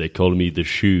 yes, they call me the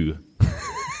shoe.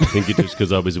 I think it was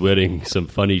because I was wearing some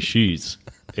funny shoes.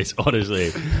 It's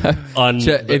honestly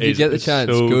if you get the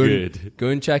chance, go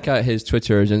and check out his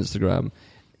Twitter or his Instagram.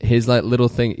 His little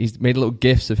thing, he's made little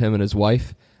gifs of him and his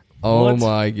wife. Oh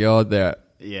my god, they're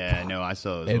I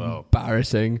saw as well.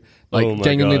 Embarrassing.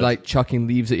 Genuinely chucking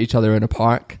leaves at each other in a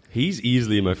park. He's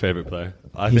easily my favourite player.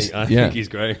 I think he's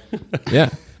great. Yeah.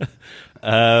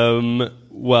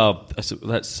 Well,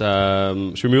 let's.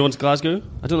 Should we move on to Glasgow?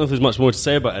 I don't know if there's much more to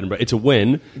say about Edinburgh. It's a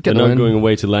win. They're not going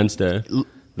away to Leinster.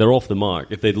 They're off the mark.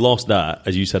 If they'd lost that,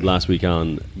 as you said last week,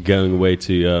 Alan, going away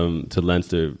to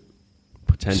Leinster,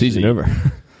 potentially season over.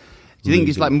 Do you think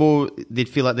it's more? They'd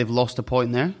feel like they've lost a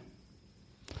point there.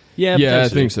 Yeah, I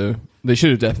think so. They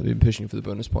should have definitely been pushing for the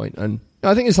bonus point, and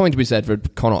I think there's something to be said for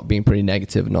Connacht being pretty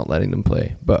negative and not letting them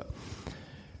play. But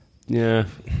yeah,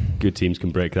 good teams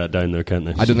can break that down, though, can't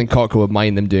they? I don't think Cockrell would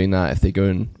mind them doing that if they go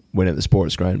and win at the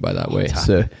sports ground by that way.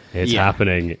 It's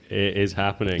happening. It is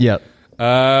happening. Yeah.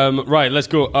 Right, let's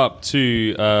go up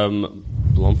to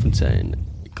Bloemfontein.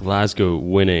 Glasgow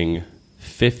winning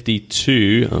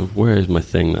 52. Where is my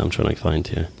thing that I'm trying to find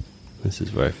here? This is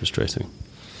very frustrating.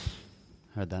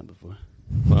 Heard that before.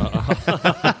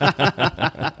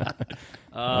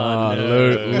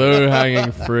 Low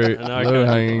hanging fruit. Low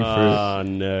hanging fruit. Oh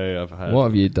no! What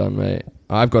have you done, mate?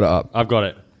 I've got it up. I've got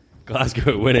it.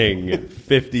 Glasgow winning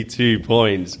 52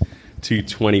 points to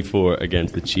 24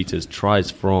 against the Cheetahs.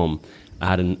 Tries from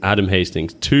Adam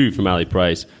Hastings, 2 from Ali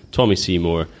Price, Tommy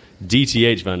Seymour,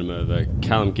 DTH Van der Merwe,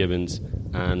 Callum Gibbons,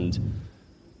 and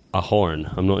a horn.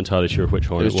 I'm not entirely sure which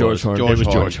horn it was. George Horn. It was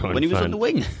George Horn. When he was on the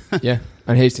wing. Yeah,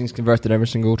 and Hastings converted every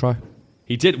single try.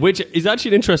 He did, which is actually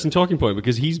an interesting talking point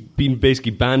because he's been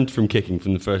basically banned from kicking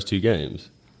from the first 2 games.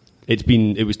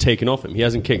 It was taken off him. He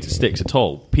hasn't kicked at sticks at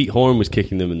all. Pete Horn was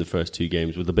kicking them in the first 2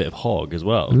 games with a bit of hog as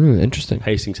well. Interesting.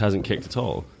 Hastings hasn't kicked at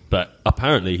all, but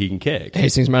apparently he can kick.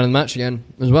 Hastings man of the match again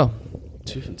as well.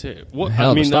 2 from 2.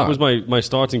 That was my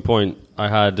starting point. I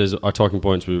had as our talking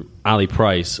points were Ali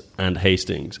Price and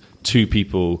Hastings, 2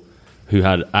 people who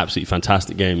had absolutely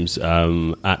fantastic games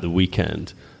at the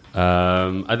weekend.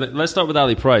 Let's start with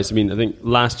Ali Price. I think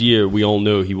last year we all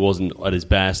know he wasn't at his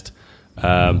best,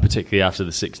 particularly after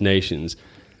the Six Nations.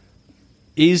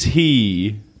 Is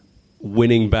he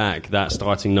winning back that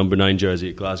starting number 9 jersey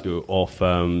at Glasgow off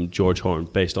George Horn,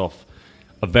 based off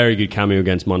a very good cameo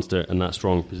against Munster and that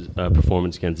strong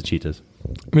performance against the Cheetahs?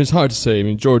 It's hard to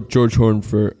say. George Horn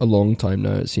for a long time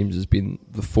now, it seems, has been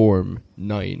the form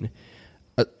 9.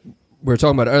 We were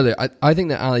talking about it earlier. I think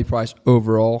that Ali Price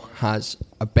overall has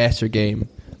a better game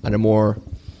and a more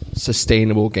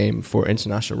sustainable game for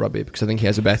international rugby because I think he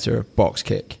has a better box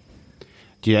kick.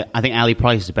 I think Ali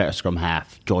Price is a better scrum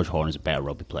half. George Horn is a better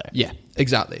rugby player. Yeah,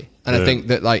 exactly. And I think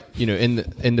that,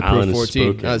 in the Pro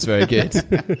 14, that's very good.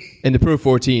 In the Pro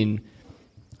 14,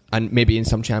 and maybe in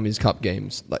some Champions Cup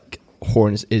games,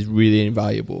 Horn is really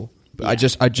invaluable. But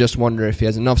I just wonder if he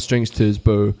has enough strings to his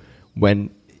bow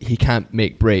when he can't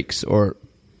make breaks, or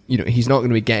he's not going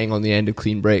to be getting on the end of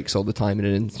clean breaks all the time in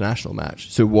an international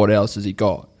match. So what else has he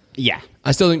got? Yeah.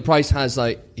 I still think Price has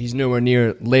he's nowhere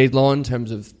near Laidlaw in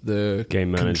terms of the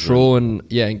game control and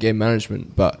game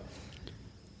management, but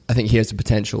I think he has the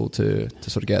potential to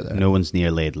sort of get there. No one's near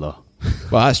Laidlaw.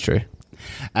 Well, that's true.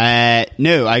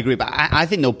 No, I agree, but I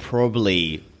think they'll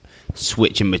probably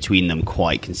switch in between them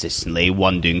quite consistently.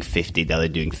 One doing 50, the other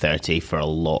doing 30 for a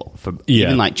lot.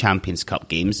 Even Champions Cup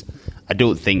games, I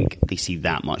don't think they see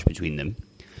that much between them.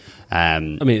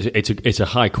 It's a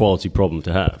high quality problem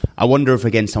to have. I wonder if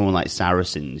against someone like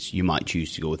Saracens, you might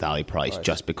choose to go with Ali Price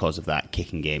just because of that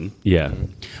kicking game. Yeah.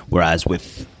 Whereas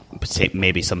with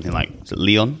maybe something like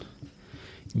Leon,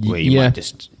 where you might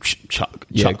just chuck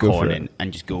Horn in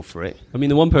and just go for it.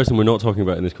 The one person we're not talking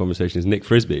about in this conversation is Nick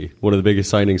Frisby, one of the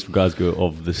biggest signings for Glasgow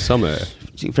of the summer.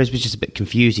 Frisby's just a bit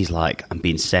confused. He's like, I'm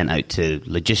being sent out to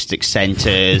logistics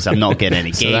centres. I'm not getting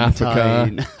any game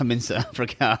time. I'm in South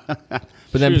Africa.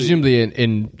 But then presumably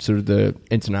in sort of the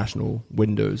international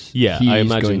windows, he's I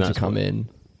imagine going to come in.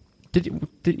 Did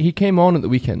he came on at the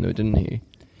weekend though, didn't he?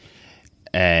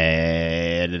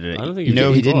 I don't think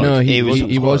he didn't. No, he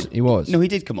was. No, he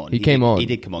did come on. He came on. He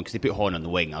did come on because they put Horn on the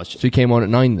wing. So he came on at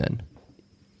 9 then?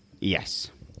 Yes.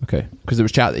 Okay, because there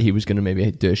was chat that he was going to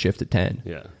maybe do a shift at 10.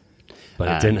 Yeah. But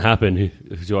it didn't happen.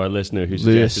 To our listener who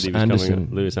suggested he was coming,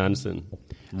 Lewis Anderson.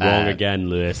 Wrong again,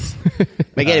 Lewis.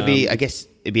 Again,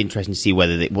 it'd be interesting to see what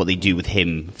they do with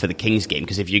him for the Kings game,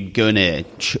 because if you're going to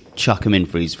chuck him in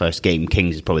for his first game,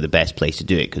 Kings is probably the best place to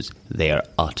do it because they are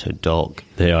utter dog.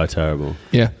 They are terrible.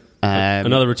 Yeah.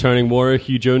 Another returning warrior,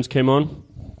 Hugh Jones, came on.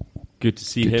 Good to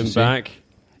see him back.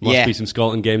 Must be some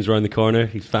Scotland games around the corner.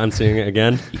 He's fancying it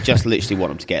again. You just literally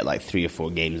want him to get 3 or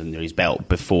 4 games under his belt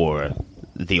before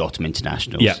the autumn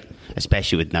internationals. Yeah.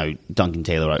 Especially with now Duncan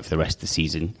Taylor out for the rest of the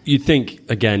season. You'd think,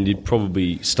 again, you'd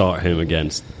probably start him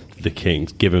against the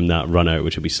Kings, give him that run out,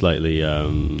 which would be slightly...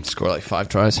 Score 5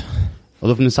 tries.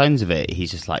 Although from the sounds of it, he's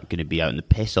just going to be out in the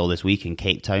piss all this week in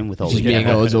Cape Town with all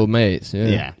his old mates.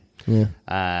 Yeah.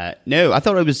 No, I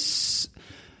thought it was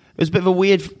a bit of a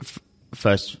weird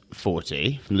first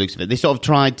 40 from the looks of it. They sort of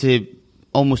tried to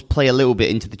almost play a little bit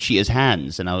into the Cheetahs'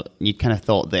 hands, and you kind of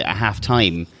thought that at half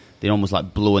time they're almost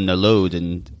blowing their load,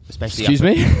 and especially excuse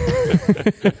me.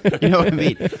 You know what I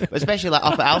mean? Especially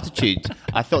up at altitude,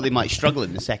 I thought they might struggle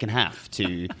in the second half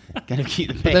to kind of keep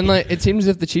the pace. But then it seems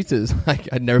as if the Cheetahs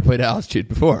I'd never played at altitude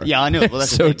before. Yeah, I know. Well,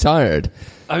 that's so tired.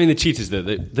 The Cheetahs though,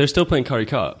 they're still playing Currie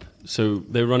Cup, so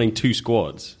they're running 2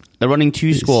 squads. They're running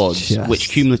 2 squads, which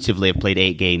cumulatively have played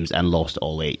 8 games and lost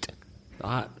all 8.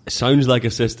 That sounds like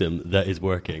a system that is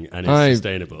working and is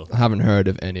sustainable. I haven't heard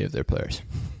of any of their players.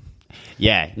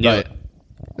 Yeah, no.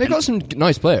 They've got some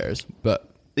nice players, but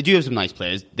They do have some nice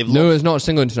players. There's not a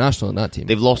single international in that team.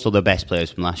 They've lost all their best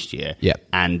players from last year. Yeah.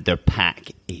 And their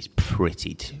pack is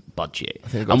pretty budget. I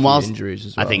think they've got a few injuries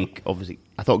as well. I think, obviously,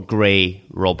 I thought Gray,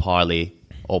 Rob Harley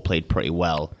all played pretty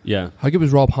well. Yeah. How good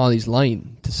was Rob Harley's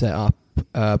line to set up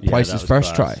Price's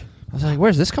first try? I was like,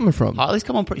 where's this coming from? Harley's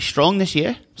come on pretty strong this year.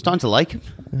 I'm starting to like him.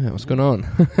 Yeah, what's going on?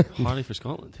 Harley for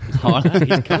Scotland.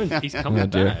 He's coming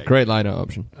back. Great line-out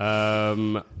option.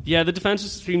 The defence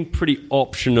has been pretty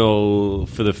optional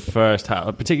for the first half,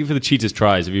 particularly for the Cheetahs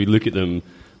tries. If you look at them,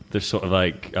 they're sort of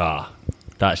like,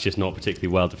 that's just not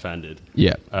particularly well defended.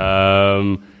 Yeah.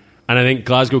 And I think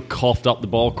Glasgow coughed up the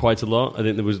ball quite a lot. I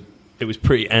think it was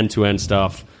pretty end-to-end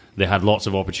stuff. They had lots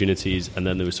of opportunities, and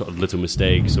then there was sort of little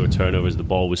mistakes or turnovers. The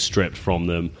ball was stripped from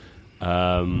them.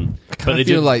 I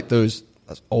feel like that's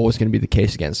always going to be the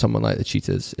case against someone like the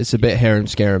Cheetahs. It's a bit harem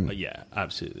scarum. Yeah,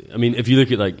 absolutely. I mean, if you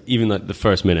look at even the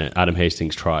first minute, Adam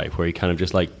Hastings' try, where he kind of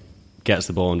just gets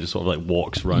the ball and just sort of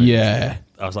walks right. Yeah.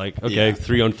 I was like, okay,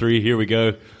 3-on-3, here we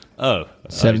go. Oh,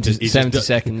 70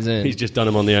 seconds in. He's just done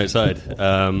him on the outside,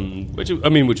 which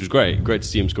was great. Great to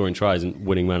see him scoring tries and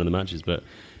winning man of the matches, but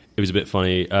it was a bit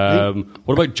funny.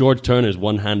 What about George Turner's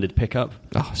one-handed pickup?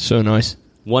 Oh, so nice.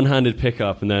 One-handed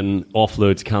pickup and then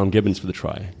offload to Callum Gibbons for the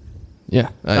try.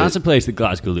 Yeah. That's a place that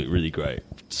Glasgow looked really great.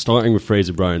 Starting with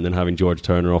Fraser Brown, then having George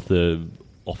Turner off the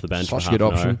bench for half good an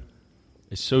option. hour.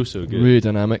 It's so good. Really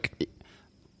dynamic.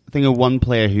 I think of one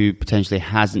player who potentially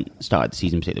hasn't started the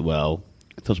season particularly well.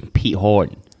 I thought it was Pete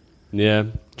Horn. Yeah.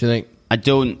 Do you think?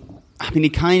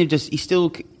 He still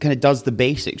kind of does the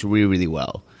basics really, really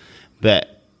well.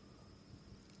 But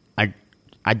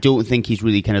I don't think he's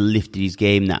really kind of lifted his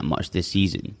game that much this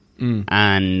season.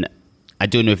 And I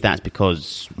don't know if that's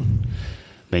because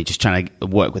just trying to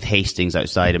work with Hastings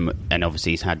outside him, and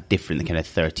obviously he's had different kind of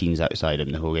 13s outside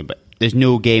him the whole game. But there's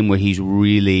no game where he's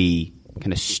really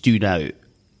kind of stood out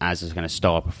as a kind of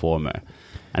star performer.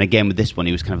 And again, with this one,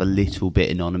 he was kind of a little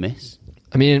bit anonymous.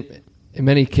 I mean, in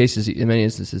many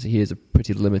instances, he is a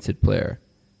pretty limited player.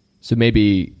 So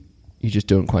maybe you just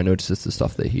don't quite notice the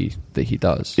stuff that he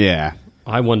does. Yeah.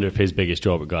 I wonder if his biggest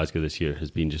job at Glasgow this year has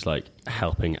been just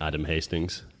helping Adam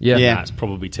Hastings. Yeah. That's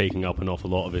probably taking up an awful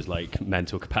lot of his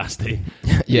mental capacity.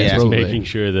 Yeah, just making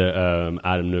sure that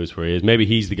Adam knows where he is. Maybe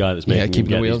he's the guy that's making him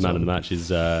get these man of the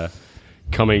matches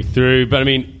coming through. But I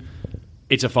mean,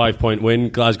 it's a 5-point win.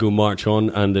 Glasgow march on,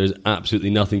 and there's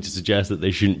absolutely nothing to suggest that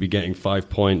they shouldn't be getting 5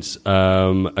 points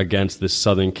against the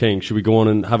Southern Kings. Should we go on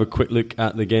and have a quick look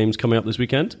at the games coming up this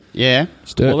weekend? Yeah.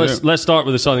 Let's start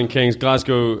with the Southern Kings.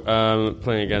 Glasgow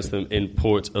playing against them in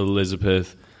Port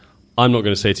Elizabeth. I'm not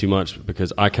going to say too much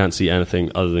because I can't see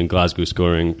anything other than Glasgow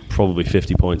scoring probably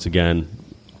 50 points again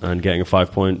and getting a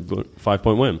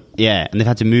 5-point win. Yeah, and they've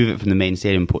had to move it from the main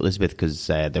stadium in Port Elizabeth because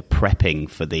they're prepping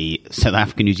for the South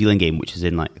Africa-New Zealand game, which is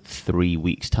in 3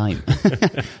 weeks' time.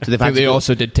 So they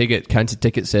also did counted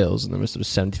ticket sales, and there was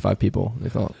 75 people. They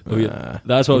thought,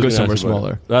 that's what I was going to ask somewhere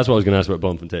smaller. That's what I was going to ask about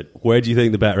Bloemfontein. Where do you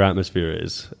think the better atmosphere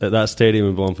is? At that stadium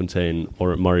in Bloemfontein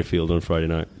or at Murrayfield on Friday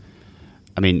night?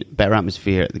 I mean, better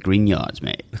atmosphere at the Green Yards,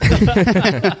 mate.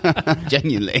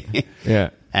 Genuinely. Yeah.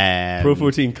 Pro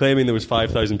 14 claiming there was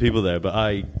 5,000 people there, but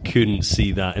I couldn't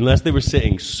see that. Unless they were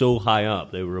sitting so high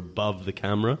up, they were above the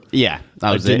camera. Yeah,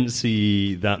 that was I didn't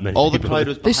see that many All people. the crowd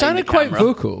was behind They sounded the quite camera.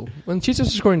 vocal. When the Cheetahs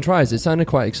were scoring tries, they sounded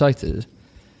quite excited.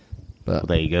 But Well,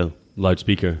 there you go.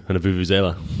 Loudspeaker and a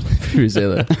vuvuzela.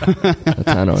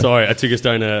 Sorry, I took us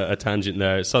down a tangent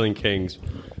there. Southern Kings.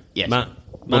 Yes. Matt.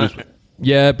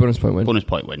 yeah, bonus point win. Bonus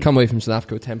point win. Come away from South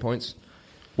Africa with 10 points.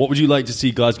 What would you like to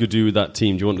see Glasgow do with that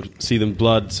team? Do you want to see them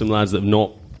blood some lads that have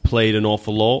not played an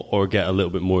awful lot, or get a little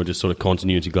bit more just sort of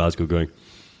continuity Glasgow going?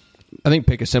 I think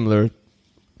pick a similar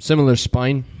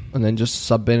spine and then just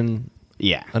sub in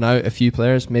and out a few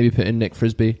players. Maybe put in Nick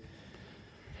Frisbee,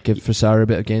 give Fasara a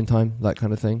bit of game time, that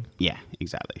kind of thing. Yeah,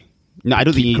 exactly. No, I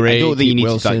don't think you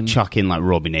need to chuck in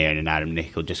Robin Nairn and Adam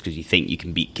Nichol just because you think you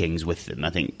can beat Kings with them. I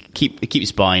think keep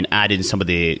spine, add in some of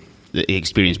the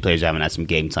experienced players who haven't had some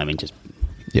game time, and just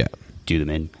do them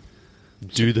in.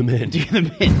 Do them in. Do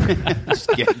them in.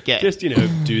 Just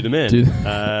do them in.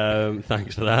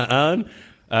 Thanks for that,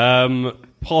 Alan.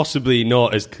 Possibly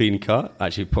not as clean cut.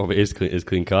 Actually, probably is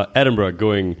clean cut. Edinburgh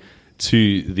going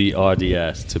to the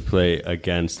RDS to play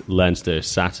against Leinster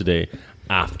Saturday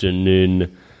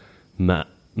afternoon. Matt,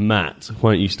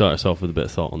 why don't you start us off with a bit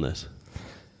of thought on this?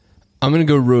 I'm going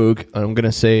to go rogue, and I'm going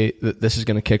to say that this is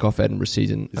going to kick off Edinburgh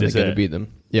season, and they're going to beat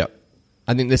them. Yeah.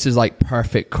 I think this is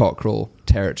perfect Cockerell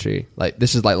territory.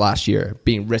 This is last year,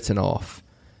 being written off,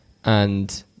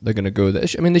 and they're going to go there.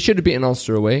 I mean, they should have beaten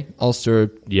Ulster away.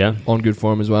 Ulster on good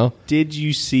form as well. Did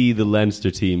you see the Leinster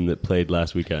team that played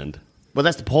last weekend? Well,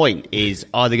 that's the point. Is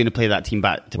are they going to play that team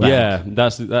back to back?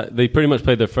 Yeah, they pretty much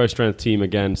played their first strength team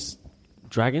against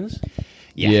Dragons.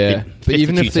 Yeah. But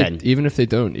even if they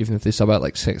don't, even if they sub out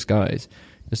like 6 guys,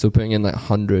 they're still putting in like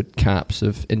 100 caps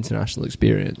of international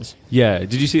experience. Yeah.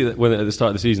 Did you see that when at the start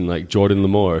of the season, like Jordan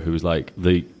Lamore, who was like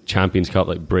the Champions Cup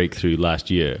like breakthrough last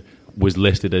year, was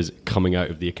listed as coming out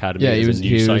of the academy as a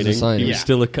new signing. He was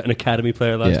still an academy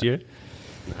player last year.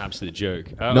 An absolute joke.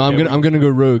 I'm going to go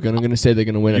rogue, and I'm going to say they're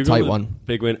going to win a tight one.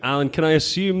 Big win. Alan, can I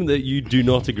assume that you do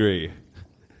not agree?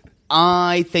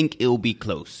 I think it'll be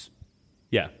close.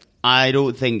 Yeah. I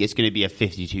don't think it's going to be a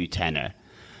 52-10er.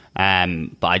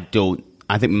 But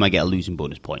I think we might get a losing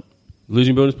bonus point.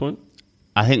 Losing bonus point?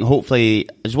 I think hopefully,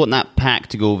 I just want that pack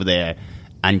to go over there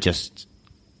and just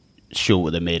show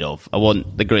what they're made of. I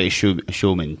want the greatest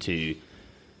showman to,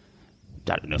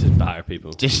 I don't know, to batter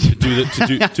people, just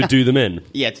to do them in.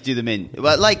 Yeah, to do them in.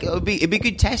 Well, like it'd be a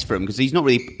good test for him because he's not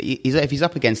really. If he's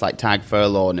up against like Tag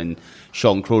Furlong and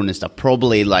Sean Cronin and stuff,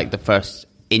 probably like the first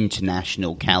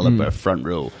international caliber front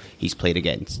row he's played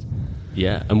against.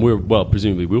 Yeah, and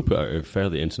presumably we'll put out a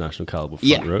fairly international caliber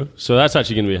front row. So that's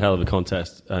actually going to be a hell of a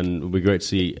contest, and it'll be great to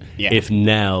see if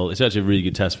Nell, it's actually a really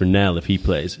good test for Nell if he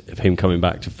plays, if him coming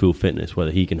back to full fitness,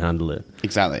 whether he can handle it.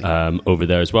 Exactly. Over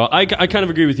there as well. I kind of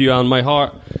agree with you, Alan. My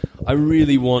heart, I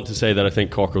really want to say that I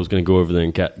think Cockerell's going to go over there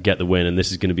and get the win, and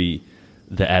this is going to be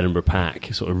the Edinburgh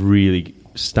pack, sort of really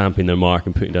stamping their mark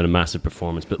and putting down a massive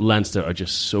performance. But Leinster are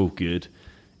just so good.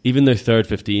 Even their third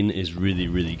 15 is really,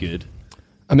 really good.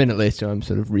 A minute later, I'm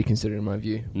sort of reconsidering my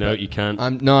view. No, you can't.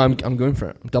 I'm going for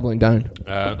it. I'm doubling down.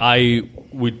 I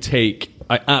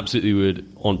absolutely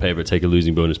would, on paper, take a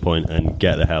losing bonus point and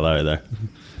get the hell out of there.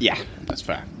 Yeah, that's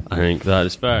fair. I think that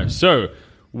is fair. So,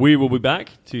 we will be back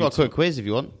to... Got a quick quiz if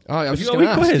you want. Oh, I was just going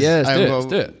to ask. Quiz? Yeah, let's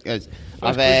do it.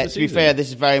 To be fair,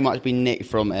 this has very much been nicked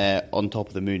from On Top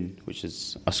of the Moon, which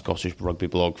is a Scottish rugby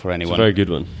blog for anyone. It's a very good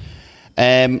one.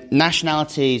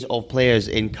 Nationalities of players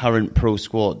in current pro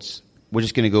squads. We're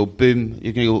just going to go boom.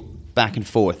 You're going to go back and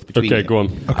forth between. Okay, go on.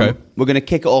 Okay, we're going to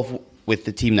kick it off with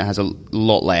the team that has a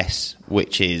lot less,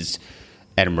 which is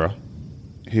Edinburgh,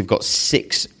 who've got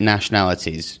 6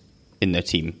 nationalities in their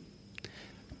team.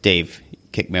 Dave,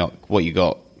 kick me up. What you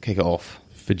got? Kick it off.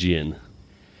 Fijian.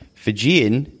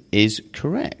 Fijian is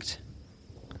correct.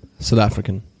 South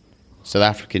African. South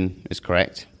African is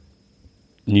correct.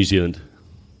 New Zealand.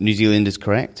 New Zealand is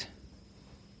correct.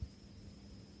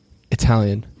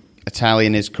 Italian.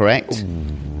 Italian is correct.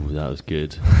 Ooh, that was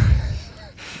good.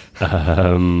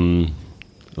 I mean,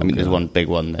 there's one big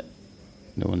one that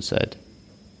no one said.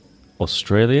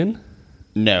 Australian?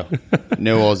 No.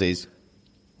 No Aussies.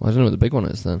 Well, I don't know what the big one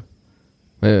is then.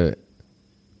 Wait.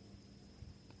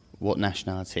 What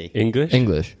nationality?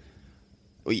 English?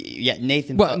 Well, yeah,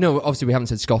 Nathan... Well, no, obviously we haven't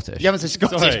said Scottish. You haven't said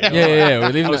Scottish? Sorry. Yeah. We're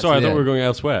leaving sorry, I thought we were going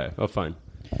elsewhere. Oh, fine.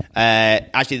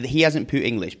 Actually, he hasn't put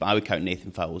English, but I would count Nathan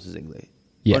Fowles as English.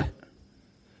 Yeah.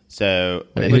 So...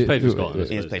 He's played for Scotland.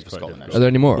 He's played for Scotland. Are there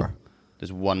any more?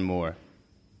 There's one more.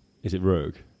 Is it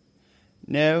Rogue?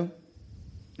 No.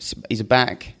 He's a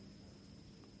back.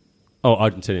 Oh,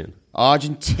 Argentinian.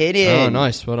 Argentinian. Oh,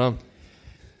 nice. Well done.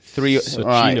 3. So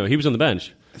right. Chino, he was on the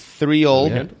bench. 3-all.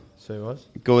 Yeah. So he was.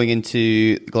 Going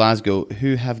into Glasgow,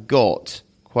 who have got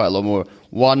quite a lot more.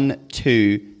 1,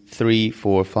 2, 3,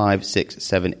 4, 5, 6,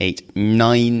 7, 8,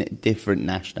 9 different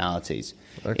nationalities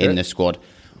in the squad.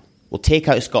 We'll take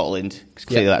out Scotland, because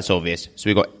clearly that's obvious. So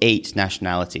we've got 8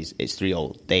 nationalities. It's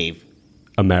 3-all. Dave.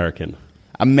 American.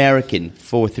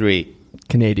 4-3.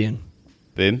 Canadian.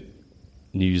 Boom.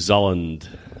 New Zealand.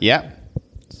 Yeah.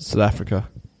 South Africa.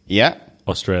 Yeah.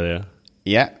 Australia.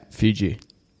 Yeah. Fiji.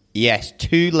 Yes,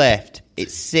 2 left.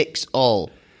 It's 6-all.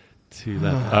 2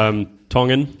 left.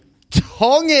 Tongan.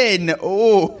 Tongan!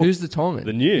 Oh. Who's the Tongan?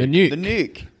 The Nuke. The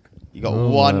Nuke. You got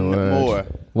one more.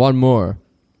 One more.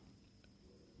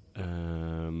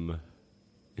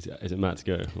 Is it Matt to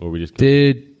go? Or we just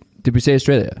Did we say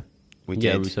Australia? We did.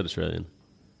 Yeah, we said Australian.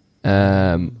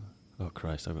 Oh,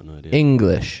 Christ, I've got no idea.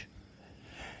 English.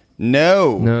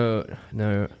 No.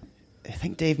 I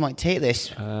think Dave might take this.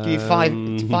 Give you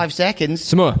 5 seconds.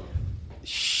 Samoa.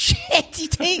 Shit, he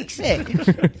takes it.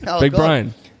 Big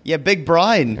Brian. Yeah, Big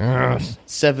Brian. Yes.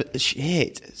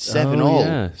 7-all.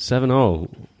 Yeah, 7-all.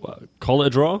 Call it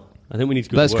a draw? I think we need to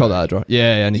go Let's to work. call that a draw.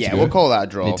 Yeah, I need to go. We'll call that a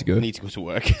draw. Need to go. We need to go to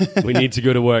work. We need to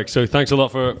go to work. So thanks a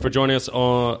lot for joining us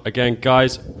again,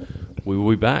 guys. We will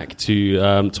be back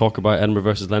to talk about Edinburgh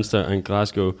versus Leinster and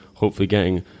Glasgow, hopefully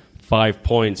getting 5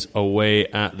 points away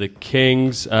at the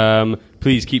Kings.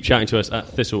 Please keep chatting to us at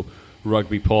Thistle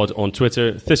Rugby Pod on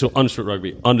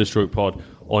Thistle_Rugby_pod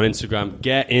on Instagram.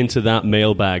 Get into that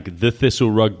mailbag,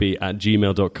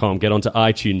 thethistlerugby@gmail.com. Get onto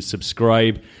iTunes,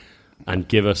 subscribe, and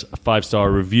give us a 5-star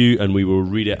review, and we will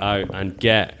read it out. And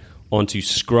get onto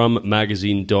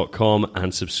scrummagazine.com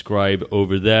and subscribe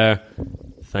over there.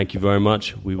 Thank you very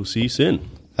much. We will see you soon.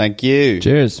 Thank you.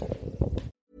 Cheers.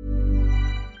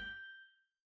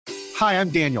 Hi, I'm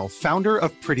Daniel, founder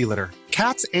of Pretty Litter.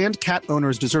 Cats and cat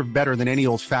owners deserve better than any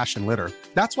old-fashioned litter.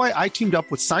 That's why I teamed up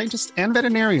with scientists and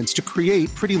veterinarians to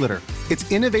create Pretty Litter.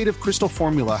 Its innovative crystal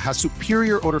formula has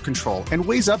superior odor control and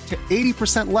weighs up to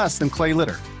 80% less than clay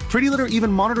litter. Pretty Litter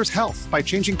even monitors health by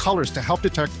changing colors to help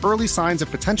detect early signs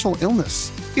of potential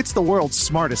illness. It's the world's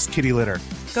smartest kitty litter.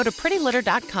 Go to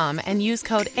prettylitter.com and use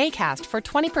code ACAST for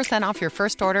 20% off your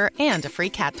first order and a free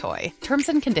cat toy. Terms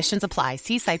and conditions apply.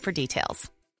 See site for details.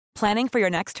 Planning for your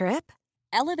next trip?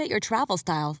 Elevate your travel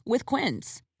style with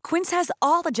Quince. Quince has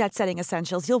all the jet-setting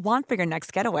essentials you'll want for your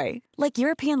next getaway, like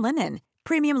European linen,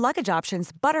 premium luggage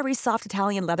options, buttery soft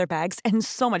Italian leather bags, and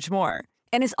so much more.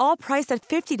 And is all priced at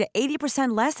 50 to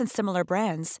 80% less than similar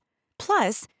brands.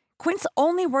 Plus, Quince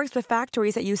only works with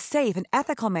factories that use safe and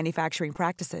ethical manufacturing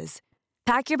practices.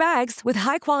 Pack your bags with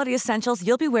high-quality essentials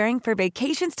you'll be wearing for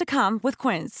vacations to come with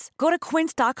Quince. Go to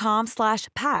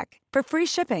quince.com/pack for free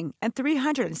shipping and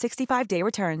 365-day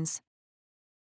returns.